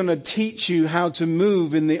 He's going to teach you how to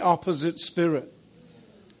move in the opposite spirit.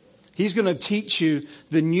 He's going to teach you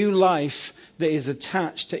the new life that is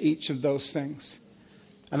attached to each of those things.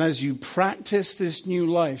 And as you practice this new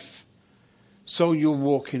life, so you'll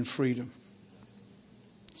walk in freedom.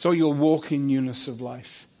 So you'll walk in newness of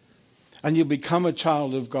life. And you'll become a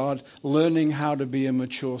child of God, learning how to be a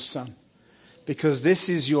mature son. Because this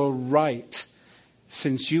is your right,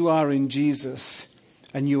 since you are in Jesus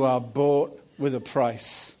and you are bought with a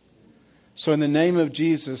price. So in the name of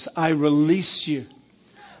Jesus, I release you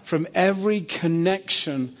from every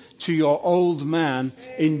connection to your old man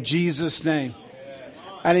in Jesus' name.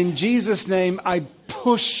 And in Jesus' name, I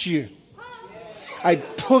push you. I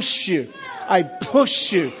push you. I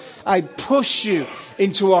push you. I push you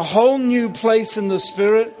into a whole new place in the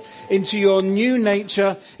Spirit, into your new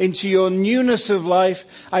nature, into your newness of life.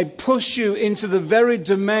 I push you into the very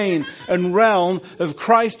domain and realm of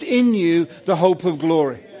Christ in you, the hope of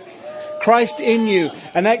glory. Christ in you,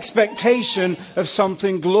 an expectation of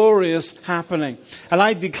something glorious happening. And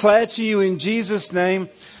I declare to you in Jesus' name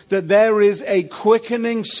that there is a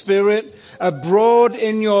quickening spirit abroad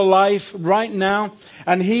in your life right now,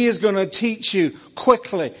 and he is going to teach you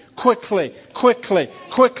quickly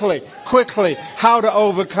how to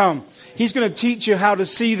overcome. He's going to teach you how to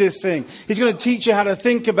see this thing. He's going to teach you how to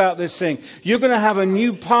think about this thing. You're going to have a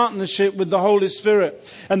new partnership with the Holy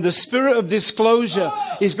Spirit. And the Spirit of disclosure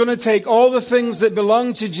is going to take all the things that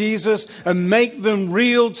belong to Jesus and make them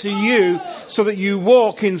real to you so that you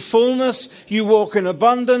walk in fullness, you walk in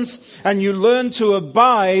abundance, and you learn to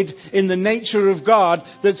abide in the nature of God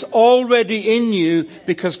that's already in you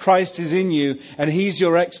because Christ is in you and he's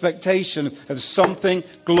your expectation of something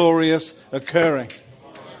glorious occurring.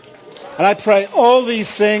 And I pray all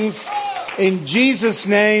these things in Jesus'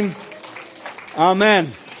 name. Amen.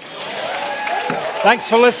 Thanks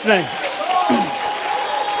for listening.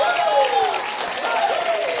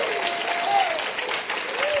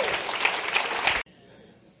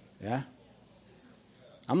 Yeah?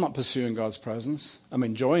 I'm not pursuing God's presence. I'm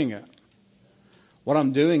enjoying it. What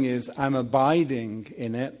I'm doing is I'm abiding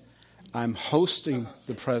in it. I'm hosting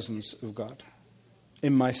the presence of God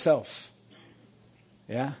in myself.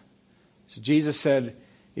 Yeah? So Jesus said,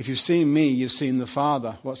 if you've seen me, you've seen the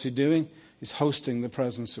Father. What's he doing? He's hosting the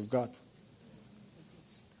presence of God.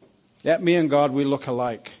 Yeah, me and God, we look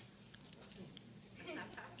alike.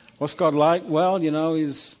 What's God like? Well, you know,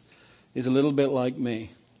 he's a little bit like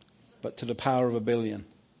me, but to the power of 1 billion.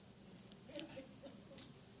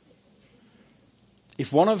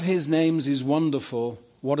 If one of his names is wonderful,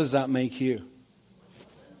 what does that make you?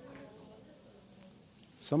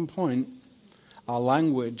 At some point, our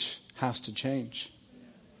language has to change.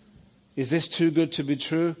 Is this too good to be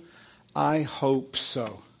true? I hope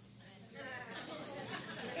so.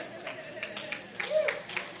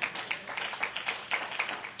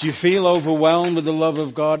 Do you feel overwhelmed with the love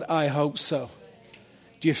of God? I hope so.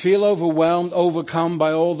 Do you feel overwhelmed, overcome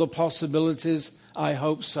by all the possibilities? I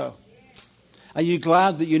hope so. Are you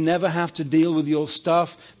glad that you never have to deal with your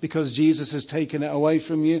stuff because Jesus has taken it away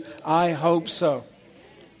from you? I hope so.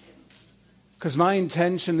 Because my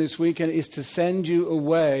intention this weekend is to send you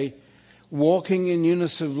away walking in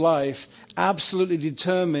newness of life, absolutely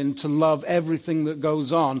determined to love everything that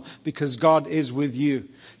goes on because God is with you.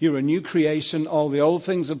 You're a new creation. All the old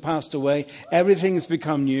things have passed away. Everything's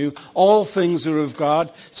become new. All things are of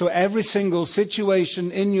God. So every single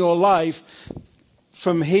situation in your life,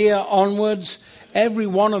 from here onwards, every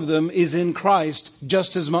one of them is in Christ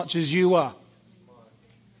just as much as you are.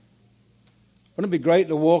 Wouldn't it be great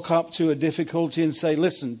to walk up to a difficulty and say,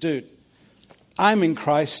 listen, dude, I'm in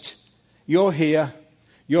Christ. You're here.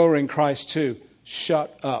 You're in Christ too.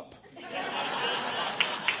 Shut up.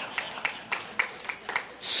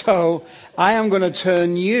 So I am going to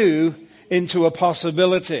turn you into a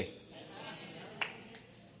possibility.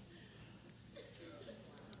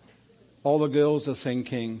 All the girls are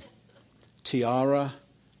thinking, tiara,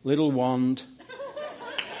 little wand,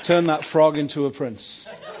 turn that frog into a prince.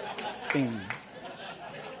 Bing.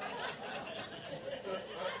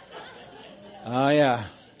 Yeah.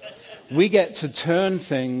 We get to turn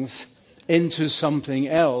things into something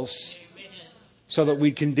else so that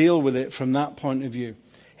we can deal with it from that point of view.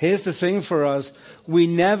 Here's the thing for us. We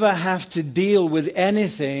never have to deal with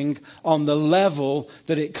anything on the level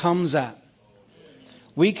that it comes at.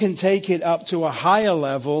 We can take it up to a higher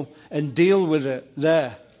level and deal with it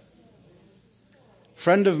there. A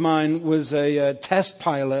friend of mine was a test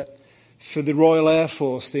pilot for the Royal Air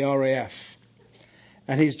Force, the RAF.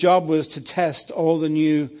 And his job was to test all the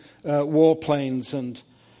new warplanes. And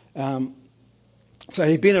so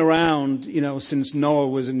he'd been around, since Noah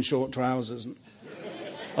was in short trousers.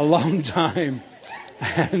 A long time.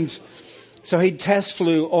 And so he test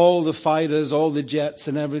flew all the fighters, all the jets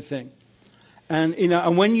and everything. And,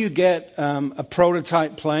 and when you get a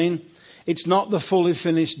prototype plane, it's not the fully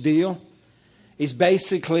finished deal. It's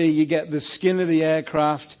basically you get the skin of the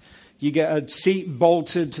aircraft, you get a seat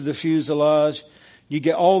bolted to the fuselage, you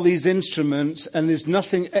get all these instruments, and there's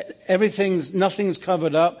nothing, nothing's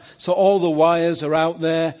covered up, so all the wires are out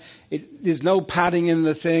there. There's no padding in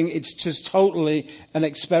the thing. It's just totally an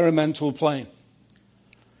experimental plane.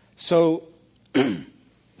 So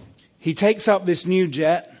he takes up this new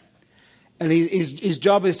jet, and his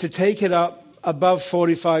job is to take it up above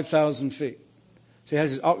 45,000 feet. So he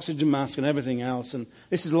has his oxygen mask and everything else. And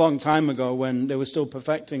this is a long time ago when they were still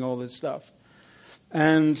perfecting all this stuff.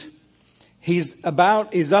 And he's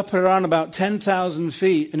up around about 10,000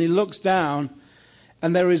 feet, and he looks down,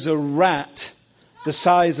 and there is a rat the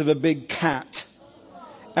size of a big cat,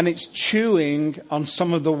 and it's chewing on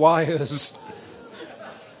some of the wires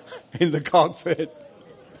in the cockpit.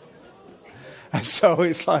 And so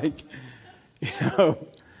it's like,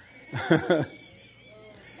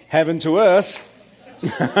 heaven to earth.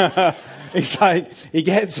 It's like, he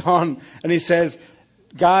gets on and he says,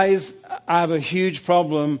 guys, I have a huge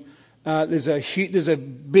problem. There's a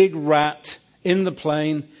big rat in the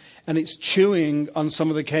plane, and it's chewing on some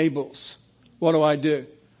of the cables. What do I do?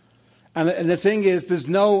 And the thing is, there's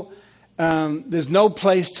no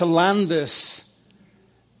place to land this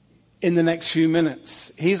in the next few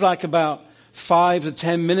minutes. He's like about 5 to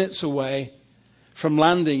 10 minutes away from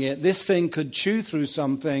landing it. This thing could chew through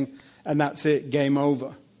something, and that's it, game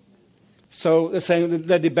over. So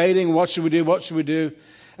they're debating, what should we do?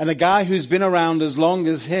 And a guy who's been around as long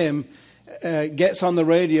as him gets on the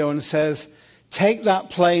radio and says, take that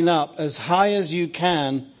plane up as high as you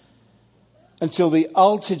can until the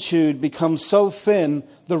altitude becomes so thin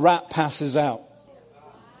the rat passes out.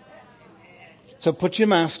 So put your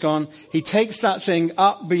mask on. He takes that thing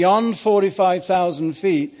up beyond 45,000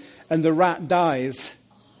 feet, and the rat dies.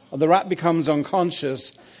 Or the rat becomes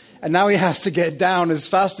unconscious. And now he has to get down as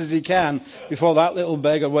fast as he can before that little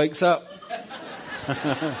beggar wakes up.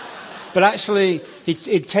 But actually,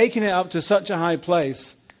 he'd taken it up to such a high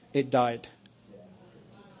place, it died.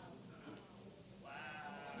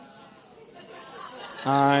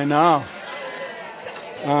 I know.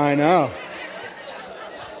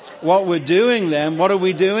 What we're doing then, what are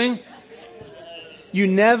we doing? You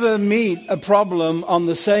never meet a problem on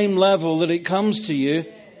the same level that it comes to you.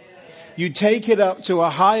 You take it up to a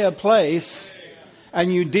higher place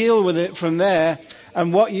and you deal with it from there.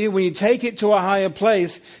 And when you take it to a higher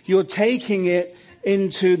place, you're taking it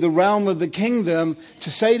into the realm of the kingdom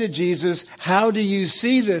to say to Jesus, how do you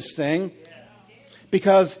see this thing?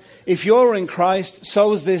 Because if you're in Christ,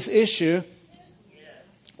 so is this issue.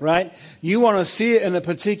 Right? You want to see it in a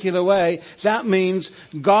particular way. That means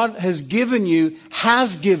God has given you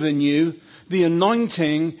the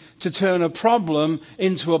anointing to turn a problem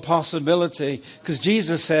into a possibility. Because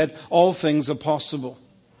Jesus said, all things are possible.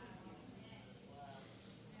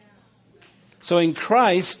 So in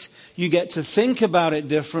Christ, you get to think about it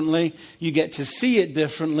differently. You get to see it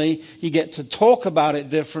differently. You get to talk about it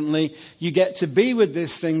differently. You get to be with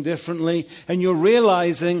this thing differently. And you're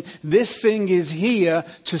realizing this thing is here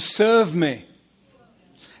to serve me.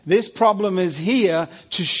 This problem is here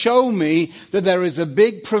to show me that there is a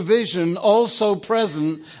big provision also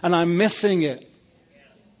present and I'm missing it.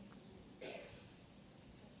 Do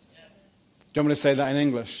you want me to say that in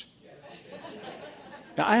English?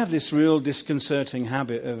 Now, I have this real disconcerting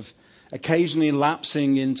habit of occasionally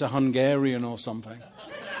lapsing into Hungarian or something.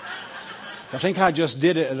 I think I just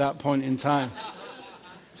did it at that point in time.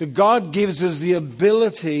 So God gives us the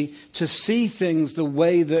ability to see things the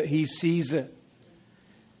way that He sees it.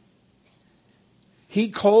 He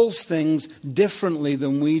calls things differently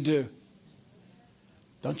than we do.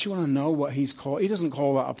 Don't you want to know what He's called? He doesn't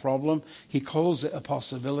call that a problem. He calls it a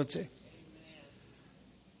possibility.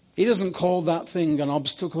 He doesn't call that thing an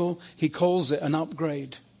obstacle. He calls it an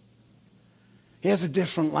upgrade. He has a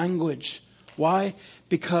different language. Why?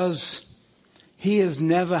 Because he has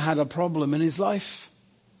never had a problem in his life.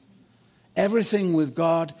 Everything with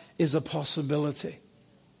God is a possibility.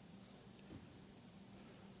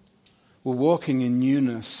 We're walking in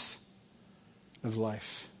newness of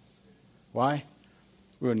life. Why?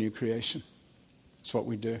 We're a new creation. It's what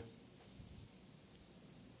we do.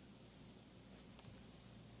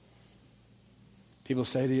 People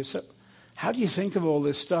say to you, so how do you think of all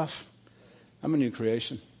this stuff? I'm a new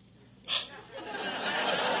creation.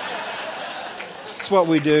 It's what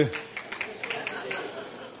we do.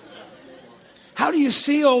 How do you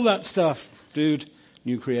see all that stuff? Dude,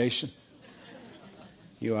 new creation.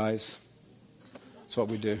 New eyes. It's what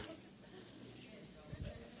we do.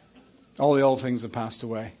 All the old things have passed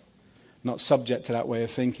away. Not subject to that way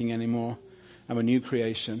of thinking anymore. I'm a new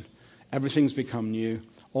creation. Everything's become new.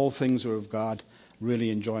 All things are of God.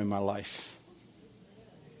 Really enjoying my life.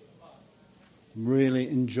 Really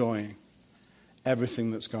enjoying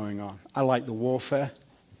everything that's going on. I like the warfare.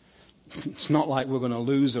 It's not like we're going to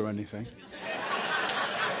lose or anything.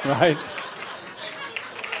 Right?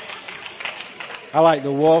 I like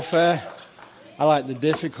the warfare. I like the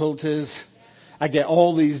difficulties. I get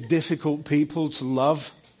all these difficult people to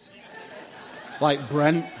love. Like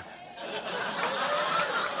Brent.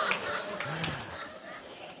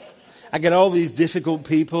 I get all these difficult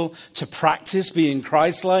people to practice being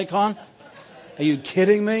Christ-like on. Are you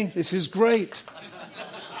kidding me? This is great.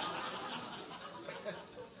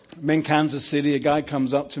 I'm in Kansas City. A guy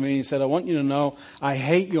comes up to me and he said, I want you to know I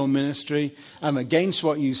hate your ministry. I'm against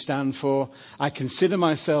what you stand for. I consider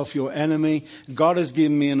myself your enemy. God has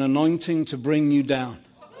given me an anointing to bring you down.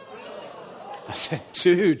 I said,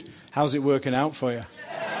 dude, how's it working out for you?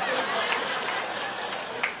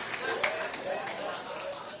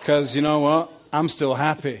 Because you know what? I'm still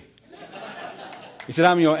happy. He said,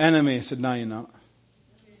 I'm your enemy. I said, no, you're not.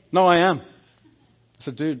 No, I am. I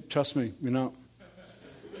said, dude, trust me, you're not.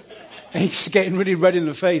 And he's getting really red in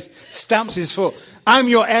the face, stamps his foot. I'm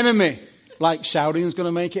your enemy. Like shouting is going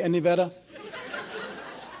to make it any better.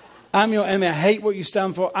 I'm your enemy. I hate what you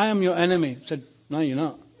stand for. I am your enemy. I said, no, you're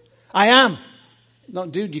not. I am. No,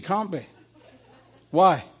 dude, you can't be.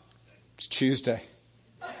 Why? It's Tuesday.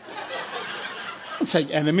 I don't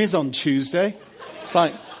take enemies on Tuesday. It's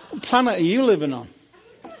like, what planet are you living on?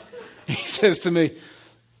 He says to me,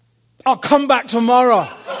 I'll come back tomorrow.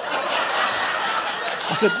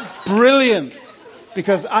 I said, brilliant.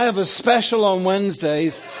 Because I have a special on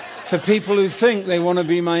Wednesdays for people who think they want to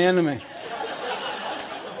be my enemy.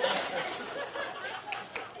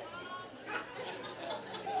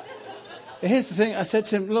 Here's the thing. I said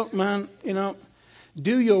to him, look, man,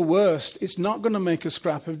 do your worst. It's not going to make a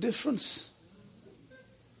scrap of difference.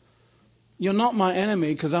 You're not my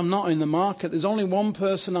enemy because I'm not in the market. There's only one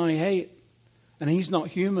person I hate, and he's not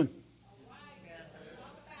human.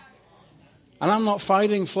 And I'm not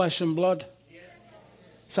fighting flesh and blood.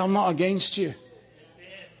 So I'm not against you.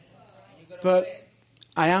 But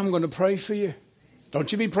I am going to pray for you.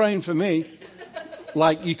 Don't you be praying for me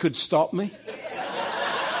like you could stop me.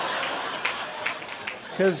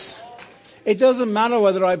 Because it doesn't matter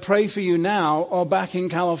whether I pray for you now or back in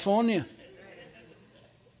California.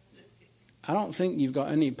 I don't think you've got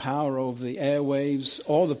any power over the airwaves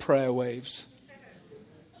or the prayer waves.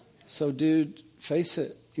 So, dude, face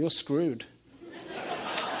it, you're screwed.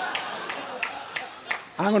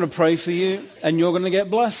 I'm going to pray for you and you're going to get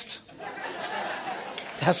blessed.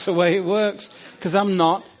 That's the way it works. Because I'm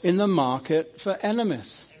not in the market for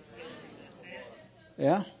enemies.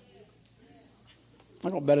 Yeah?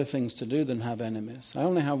 I've got better things to do than have enemies. I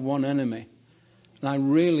only have one enemy. And I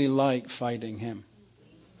really like fighting him.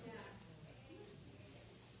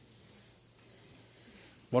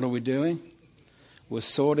 What are we doing? We're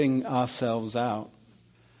sorting ourselves out.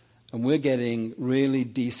 And we're getting really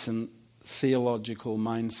decent theological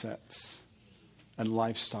mindsets and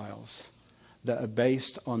lifestyles that are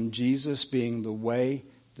based on Jesus being the way,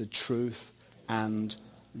 the truth, and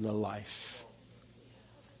the life.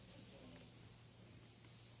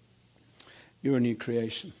 You're a new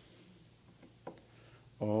creation.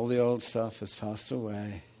 All the old stuff has passed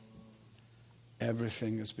away.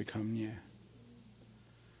 Everything has become new.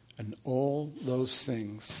 And all those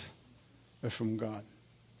things are from God.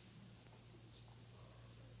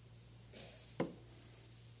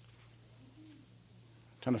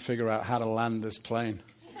 Trying to figure out how to land this plane.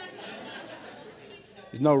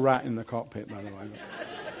 There's no rat in the cockpit, by the way.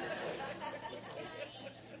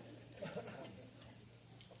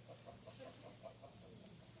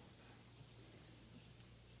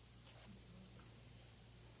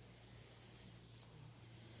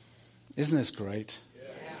 Isn't this great?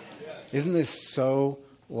 Isn't this so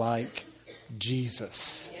like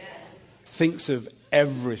Jesus? Thinks of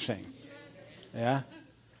everything. Yeah?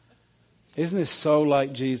 Isn't this so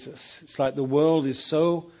like Jesus? It's like the world is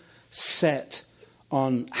so set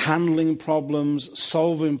on handling problems,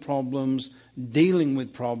 solving problems, dealing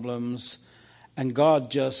with problems, and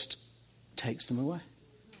God just takes them away.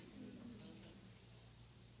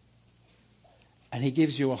 And he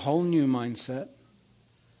gives you a whole new mindset.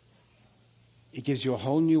 He gives you a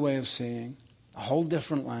whole new way of seeing, a whole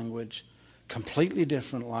different language, completely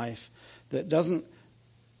different life that doesn't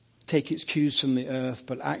take its cues from the earth,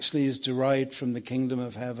 but actually is derived from the kingdom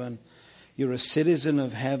of heaven. You're a citizen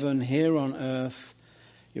of heaven here on earth.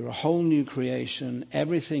 You're a whole new creation.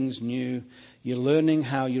 Everything's new. You're learning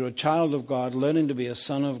how you're a child of God, learning to be a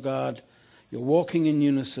son of God. You're walking in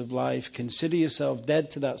newness of life. Consider yourself dead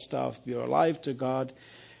to that stuff. You're alive to God.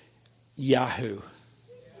 Yahoo.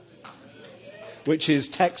 Which is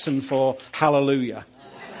Texan for hallelujah.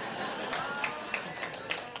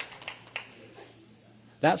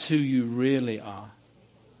 That's who you really are.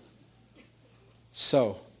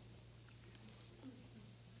 So,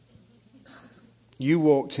 you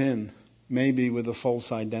walked in maybe with a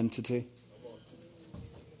false identity.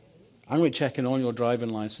 I'm going to be checking all your driving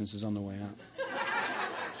licenses on the way out.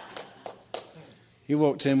 You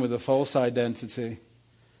walked in with a false identity. You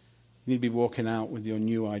need to be walking out with your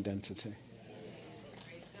new identity.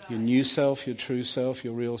 Your new self, your true self,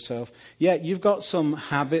 your real self. Yeah, you've got some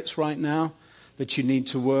habits right now that you need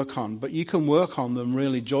to work on, but you can work on them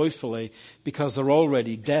really joyfully because they're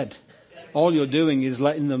already dead. All you're doing is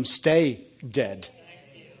letting them stay dead.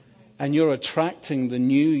 And you're attracting the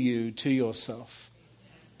new you to yourself.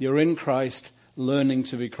 You're in Christ, learning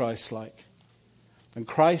to be Christ-like. And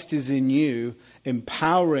Christ is in you,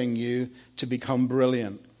 empowering you to become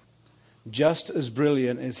brilliant. Just as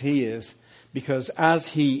brilliant as he is, because as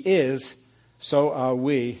he is, so are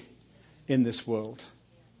we in this world.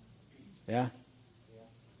 Yeah?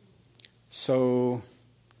 So,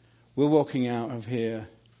 we're walking out of here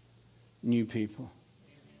new people.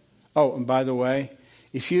 Oh, and by the way,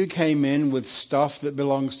 if you came in with stuff that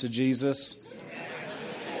belongs to Jesus,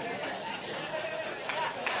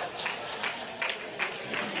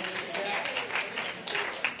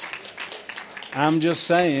 I'm just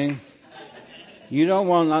saying, you don't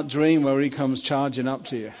want that dream where he comes charging up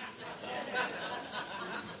to you.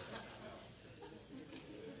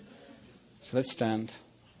 So let's stand.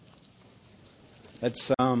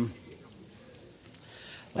 Let's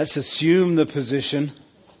assume the position.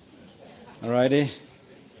 Alrighty?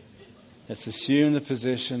 Let's assume the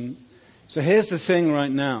position. So here's the thing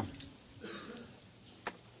right now.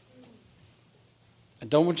 I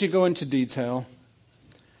don't want you to go into detail,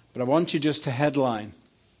 but I want you just to headline.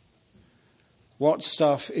 What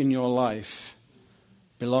stuff in your life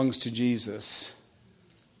belongs to Jesus?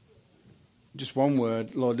 Just one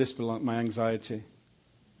word. Lord, this belongs, my anxiety,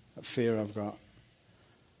 that fear I've got.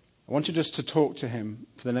 I want you just to talk to him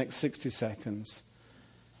for the next 60 seconds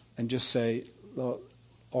and just say, Lord,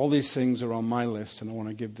 all these things are on my list and I want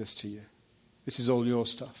to give this to you. This is all your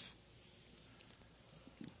stuff.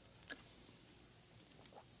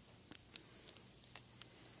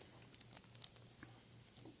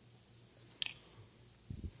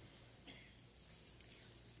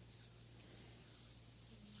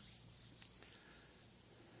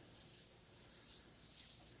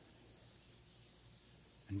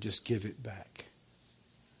 And just give it back.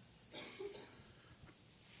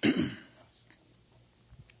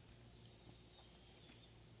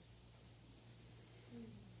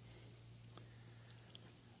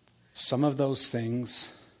 Some of those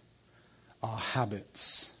things are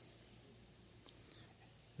habits.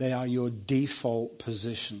 They are your default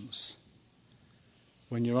positions.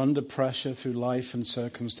 When you're under pressure through life and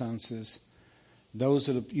circumstances, those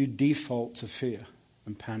that you default to fear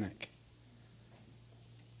and panic.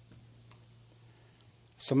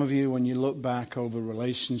 Some of you, when you look back over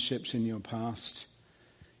relationships in your past,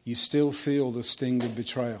 you still feel the sting of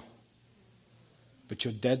betrayal. But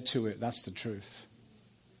you're dead to it. That's the truth.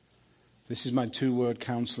 This is my 2-word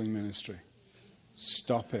counseling ministry.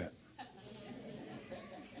 Stop it.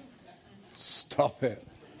 Stop it.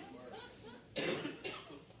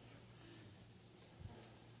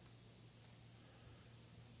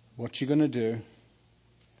 What you're going to do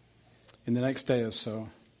in the next day or so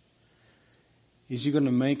is you're going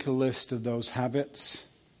to make a list of those habits.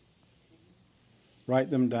 Write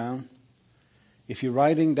them down. If you're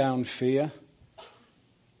writing down fear,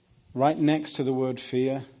 right next to the word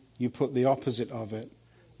fear, you put the opposite of it,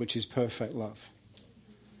 which is perfect love.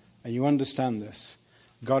 And you understand this.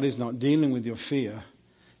 God is not dealing with your fear.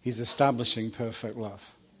 He's establishing perfect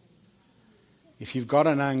love. If you've got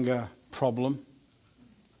an anger problem,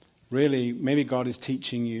 really, maybe God is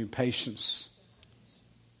teaching you patience.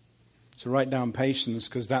 So write down patience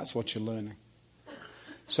because that's what you're learning.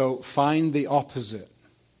 So find the opposite.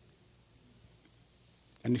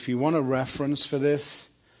 And if you want a reference for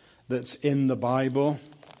this that's in the Bible,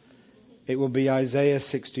 it will be Isaiah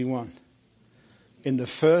 61. In the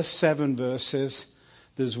first 7 verses,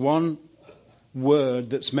 there's one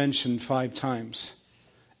word that's mentioned 5 times.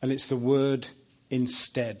 And it's the word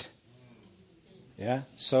instead. Yeah?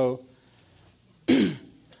 So,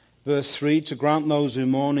 verse 3, to grant those who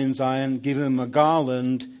mourn in Zion, give them a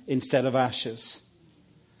garland instead of ashes.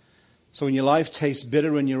 So when your life tastes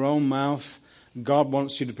bitter in your own mouth, God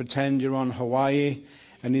wants you to pretend you're on Hawaii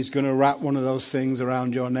and he's going to wrap one of those things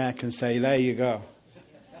around your neck and say, there you go.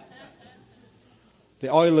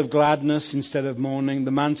 The oil of gladness instead of mourning,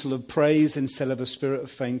 the mantle of praise instead of a spirit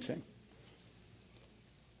of fainting.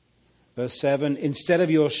 Verse 7, instead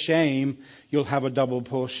of your shame, you'll have a double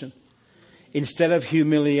portion. Instead of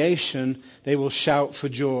humiliation, they will shout for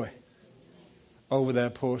joy over their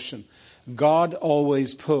portion. God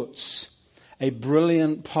always puts a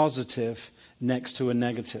brilliant positive next to a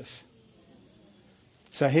negative.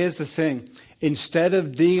 So here's the thing. Instead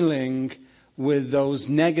of dealing with those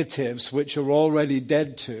negatives which are already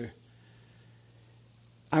dead to,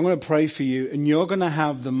 I'm going to pray for you and you're going to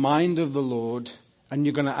have the mind of the Lord And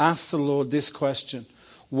you're going to ask the Lord this question.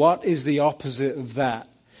 What is the opposite of that?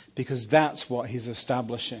 Because that's what he's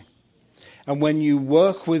establishing. And when you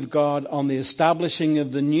work with God on the establishing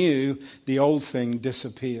of the new, the old thing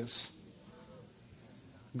disappears.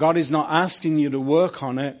 God is not asking you to work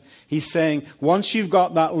on it. He's saying, once you've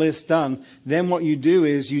got that list done, then what you do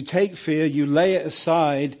is you take fear, you lay it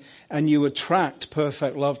aside, and you attract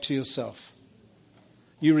perfect love to yourself.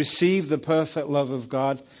 You receive the perfect love of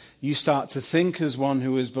God. You start to think as one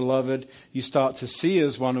who is beloved. You start to see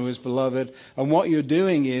as one who is beloved. And what you're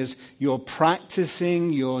doing is you're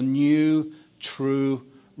practicing your new, true,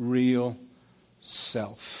 real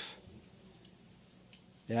self.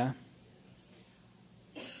 Yeah?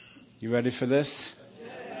 You ready for this?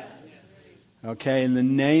 Okay, in the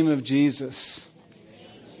name of Jesus.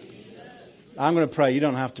 I'm going to pray. You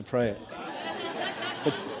don't have to pray it.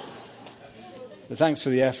 But thanks for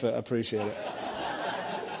the effort. I appreciate it.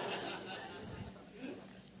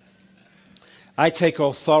 I take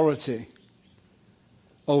authority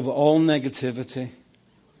over all negativity.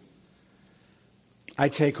 I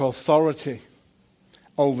take authority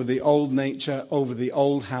over the old nature, over the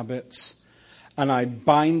old habits, and I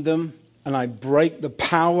bind them and I break the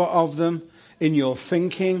power of them in your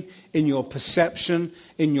thinking, in your perception,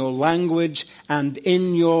 in your language, and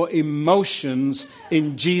in your emotions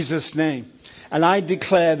in Jesus' name. And I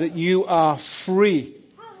declare that you are free.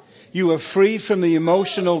 You are free from the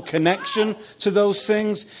emotional connection to those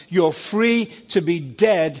things. You're free to be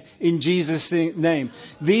dead in Jesus' name.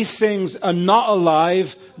 These things are not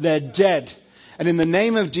alive, they're dead. And in the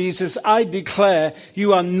name of Jesus, I declare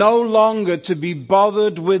you are no longer to be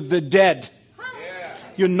bothered with the dead.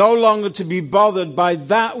 You're no longer to be bothered by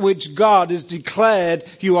that which God has declared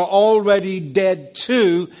you are already dead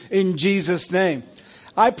to in Jesus' name.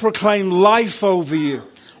 I proclaim life over you.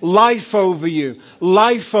 Life over you,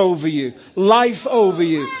 life over you, life over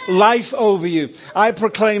you, life over you. I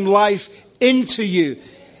proclaim life into you,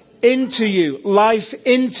 life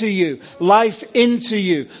into you, life into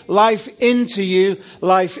you, life into you,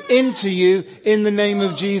 life into you in the name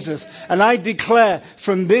of Jesus. And I declare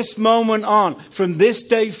from this moment on, from this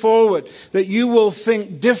day forward, that you will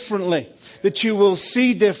think differently. That you will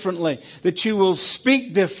see differently, that you will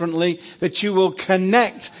speak differently, that you will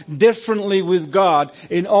connect differently with God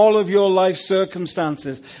in all of your life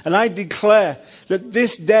circumstances. And I declare that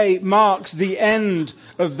this day marks the end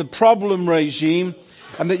of the problem regime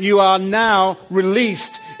and that you are now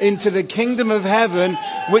released into the kingdom of heaven,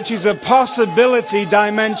 which is a possibility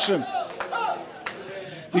dimension.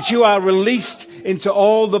 That you are released into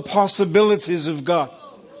all the possibilities of God.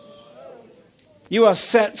 You are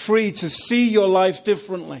set free to see your life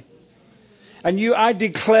differently. And I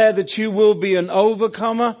declare that you will be an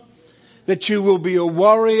overcomer, that you will be a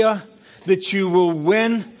warrior, that you will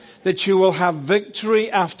win, that you will have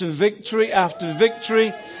victory after victory after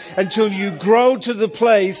victory until you grow to the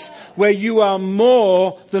place where you are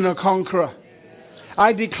more than a conqueror.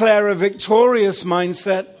 I declare a victorious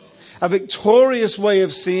mindset, a victorious way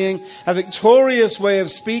of seeing, a victorious way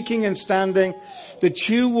of speaking and standing, that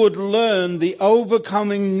you would learn the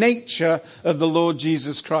overcoming nature of the Lord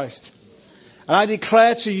Jesus Christ. And I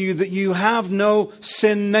declare to you that you have no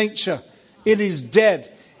sin nature. It is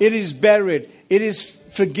dead. It is buried. It is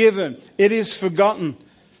forgiven. It is forgotten.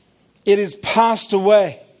 It is passed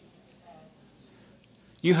away.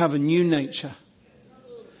 You have a new nature.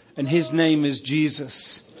 And his name is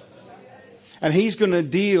Jesus. And he's going to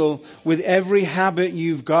deal with every habit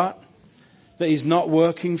you've got that is not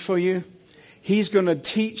working for you. He's going to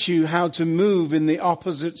teach you how to move in the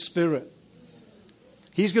opposite spirit.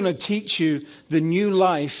 He's going to teach you the new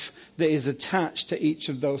life that is attached to each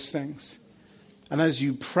of those things. And as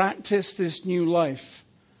you practice this new life,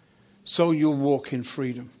 so you'll walk in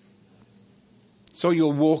freedom. So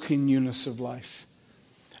you'll walk in newness of life.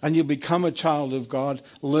 And you'll become a child of God,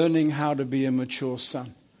 learning how to be a mature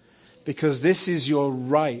son. Because this is your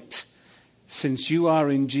right, since you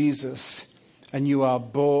are in Jesus and you are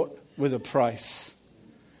bought with a price.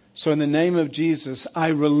 So in the name of Jesus, I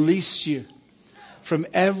release you from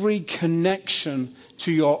every connection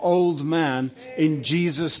to your old man in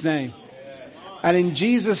Jesus' name. And in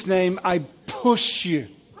Jesus' name, I push you.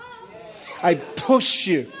 I push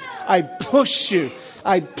you. I push you.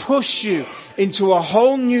 I push you into a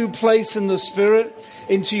whole new place in the Spirit,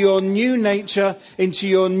 into your new nature, into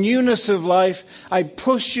your newness of life. I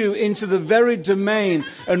push you into the very domain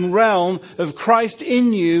and realm of Christ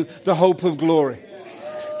in you, the hope of glory.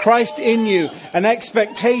 Christ in you, an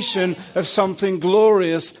expectation of something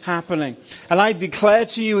glorious happening. And I declare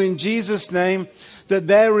to you in Jesus' name that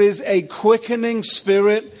there is a quickening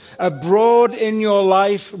spirit abroad in your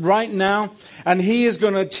life right now, and he is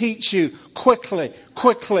going to teach you quickly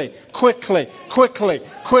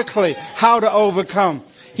how to overcome.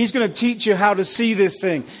 He's going to teach you how to see this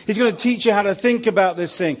thing. He's going to teach you how to think about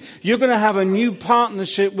this thing. You're going to have a new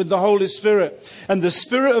partnership with the Holy Spirit. And the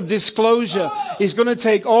Spirit of disclosure is going to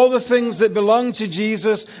take all the things that belong to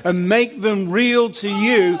Jesus and make them real to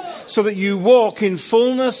you, so that you walk in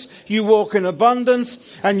fullness, you walk in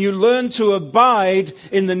abundance, and you learn to abide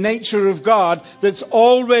in the nature of God that's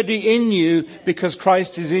already in you, because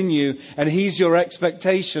Christ is in you and he's your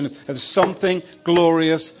expectation of something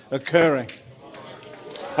glorious occurring.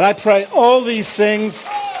 And I pray all these things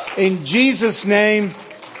in Jesus' name.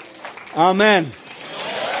 Amen.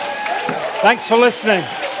 Thanks for listening.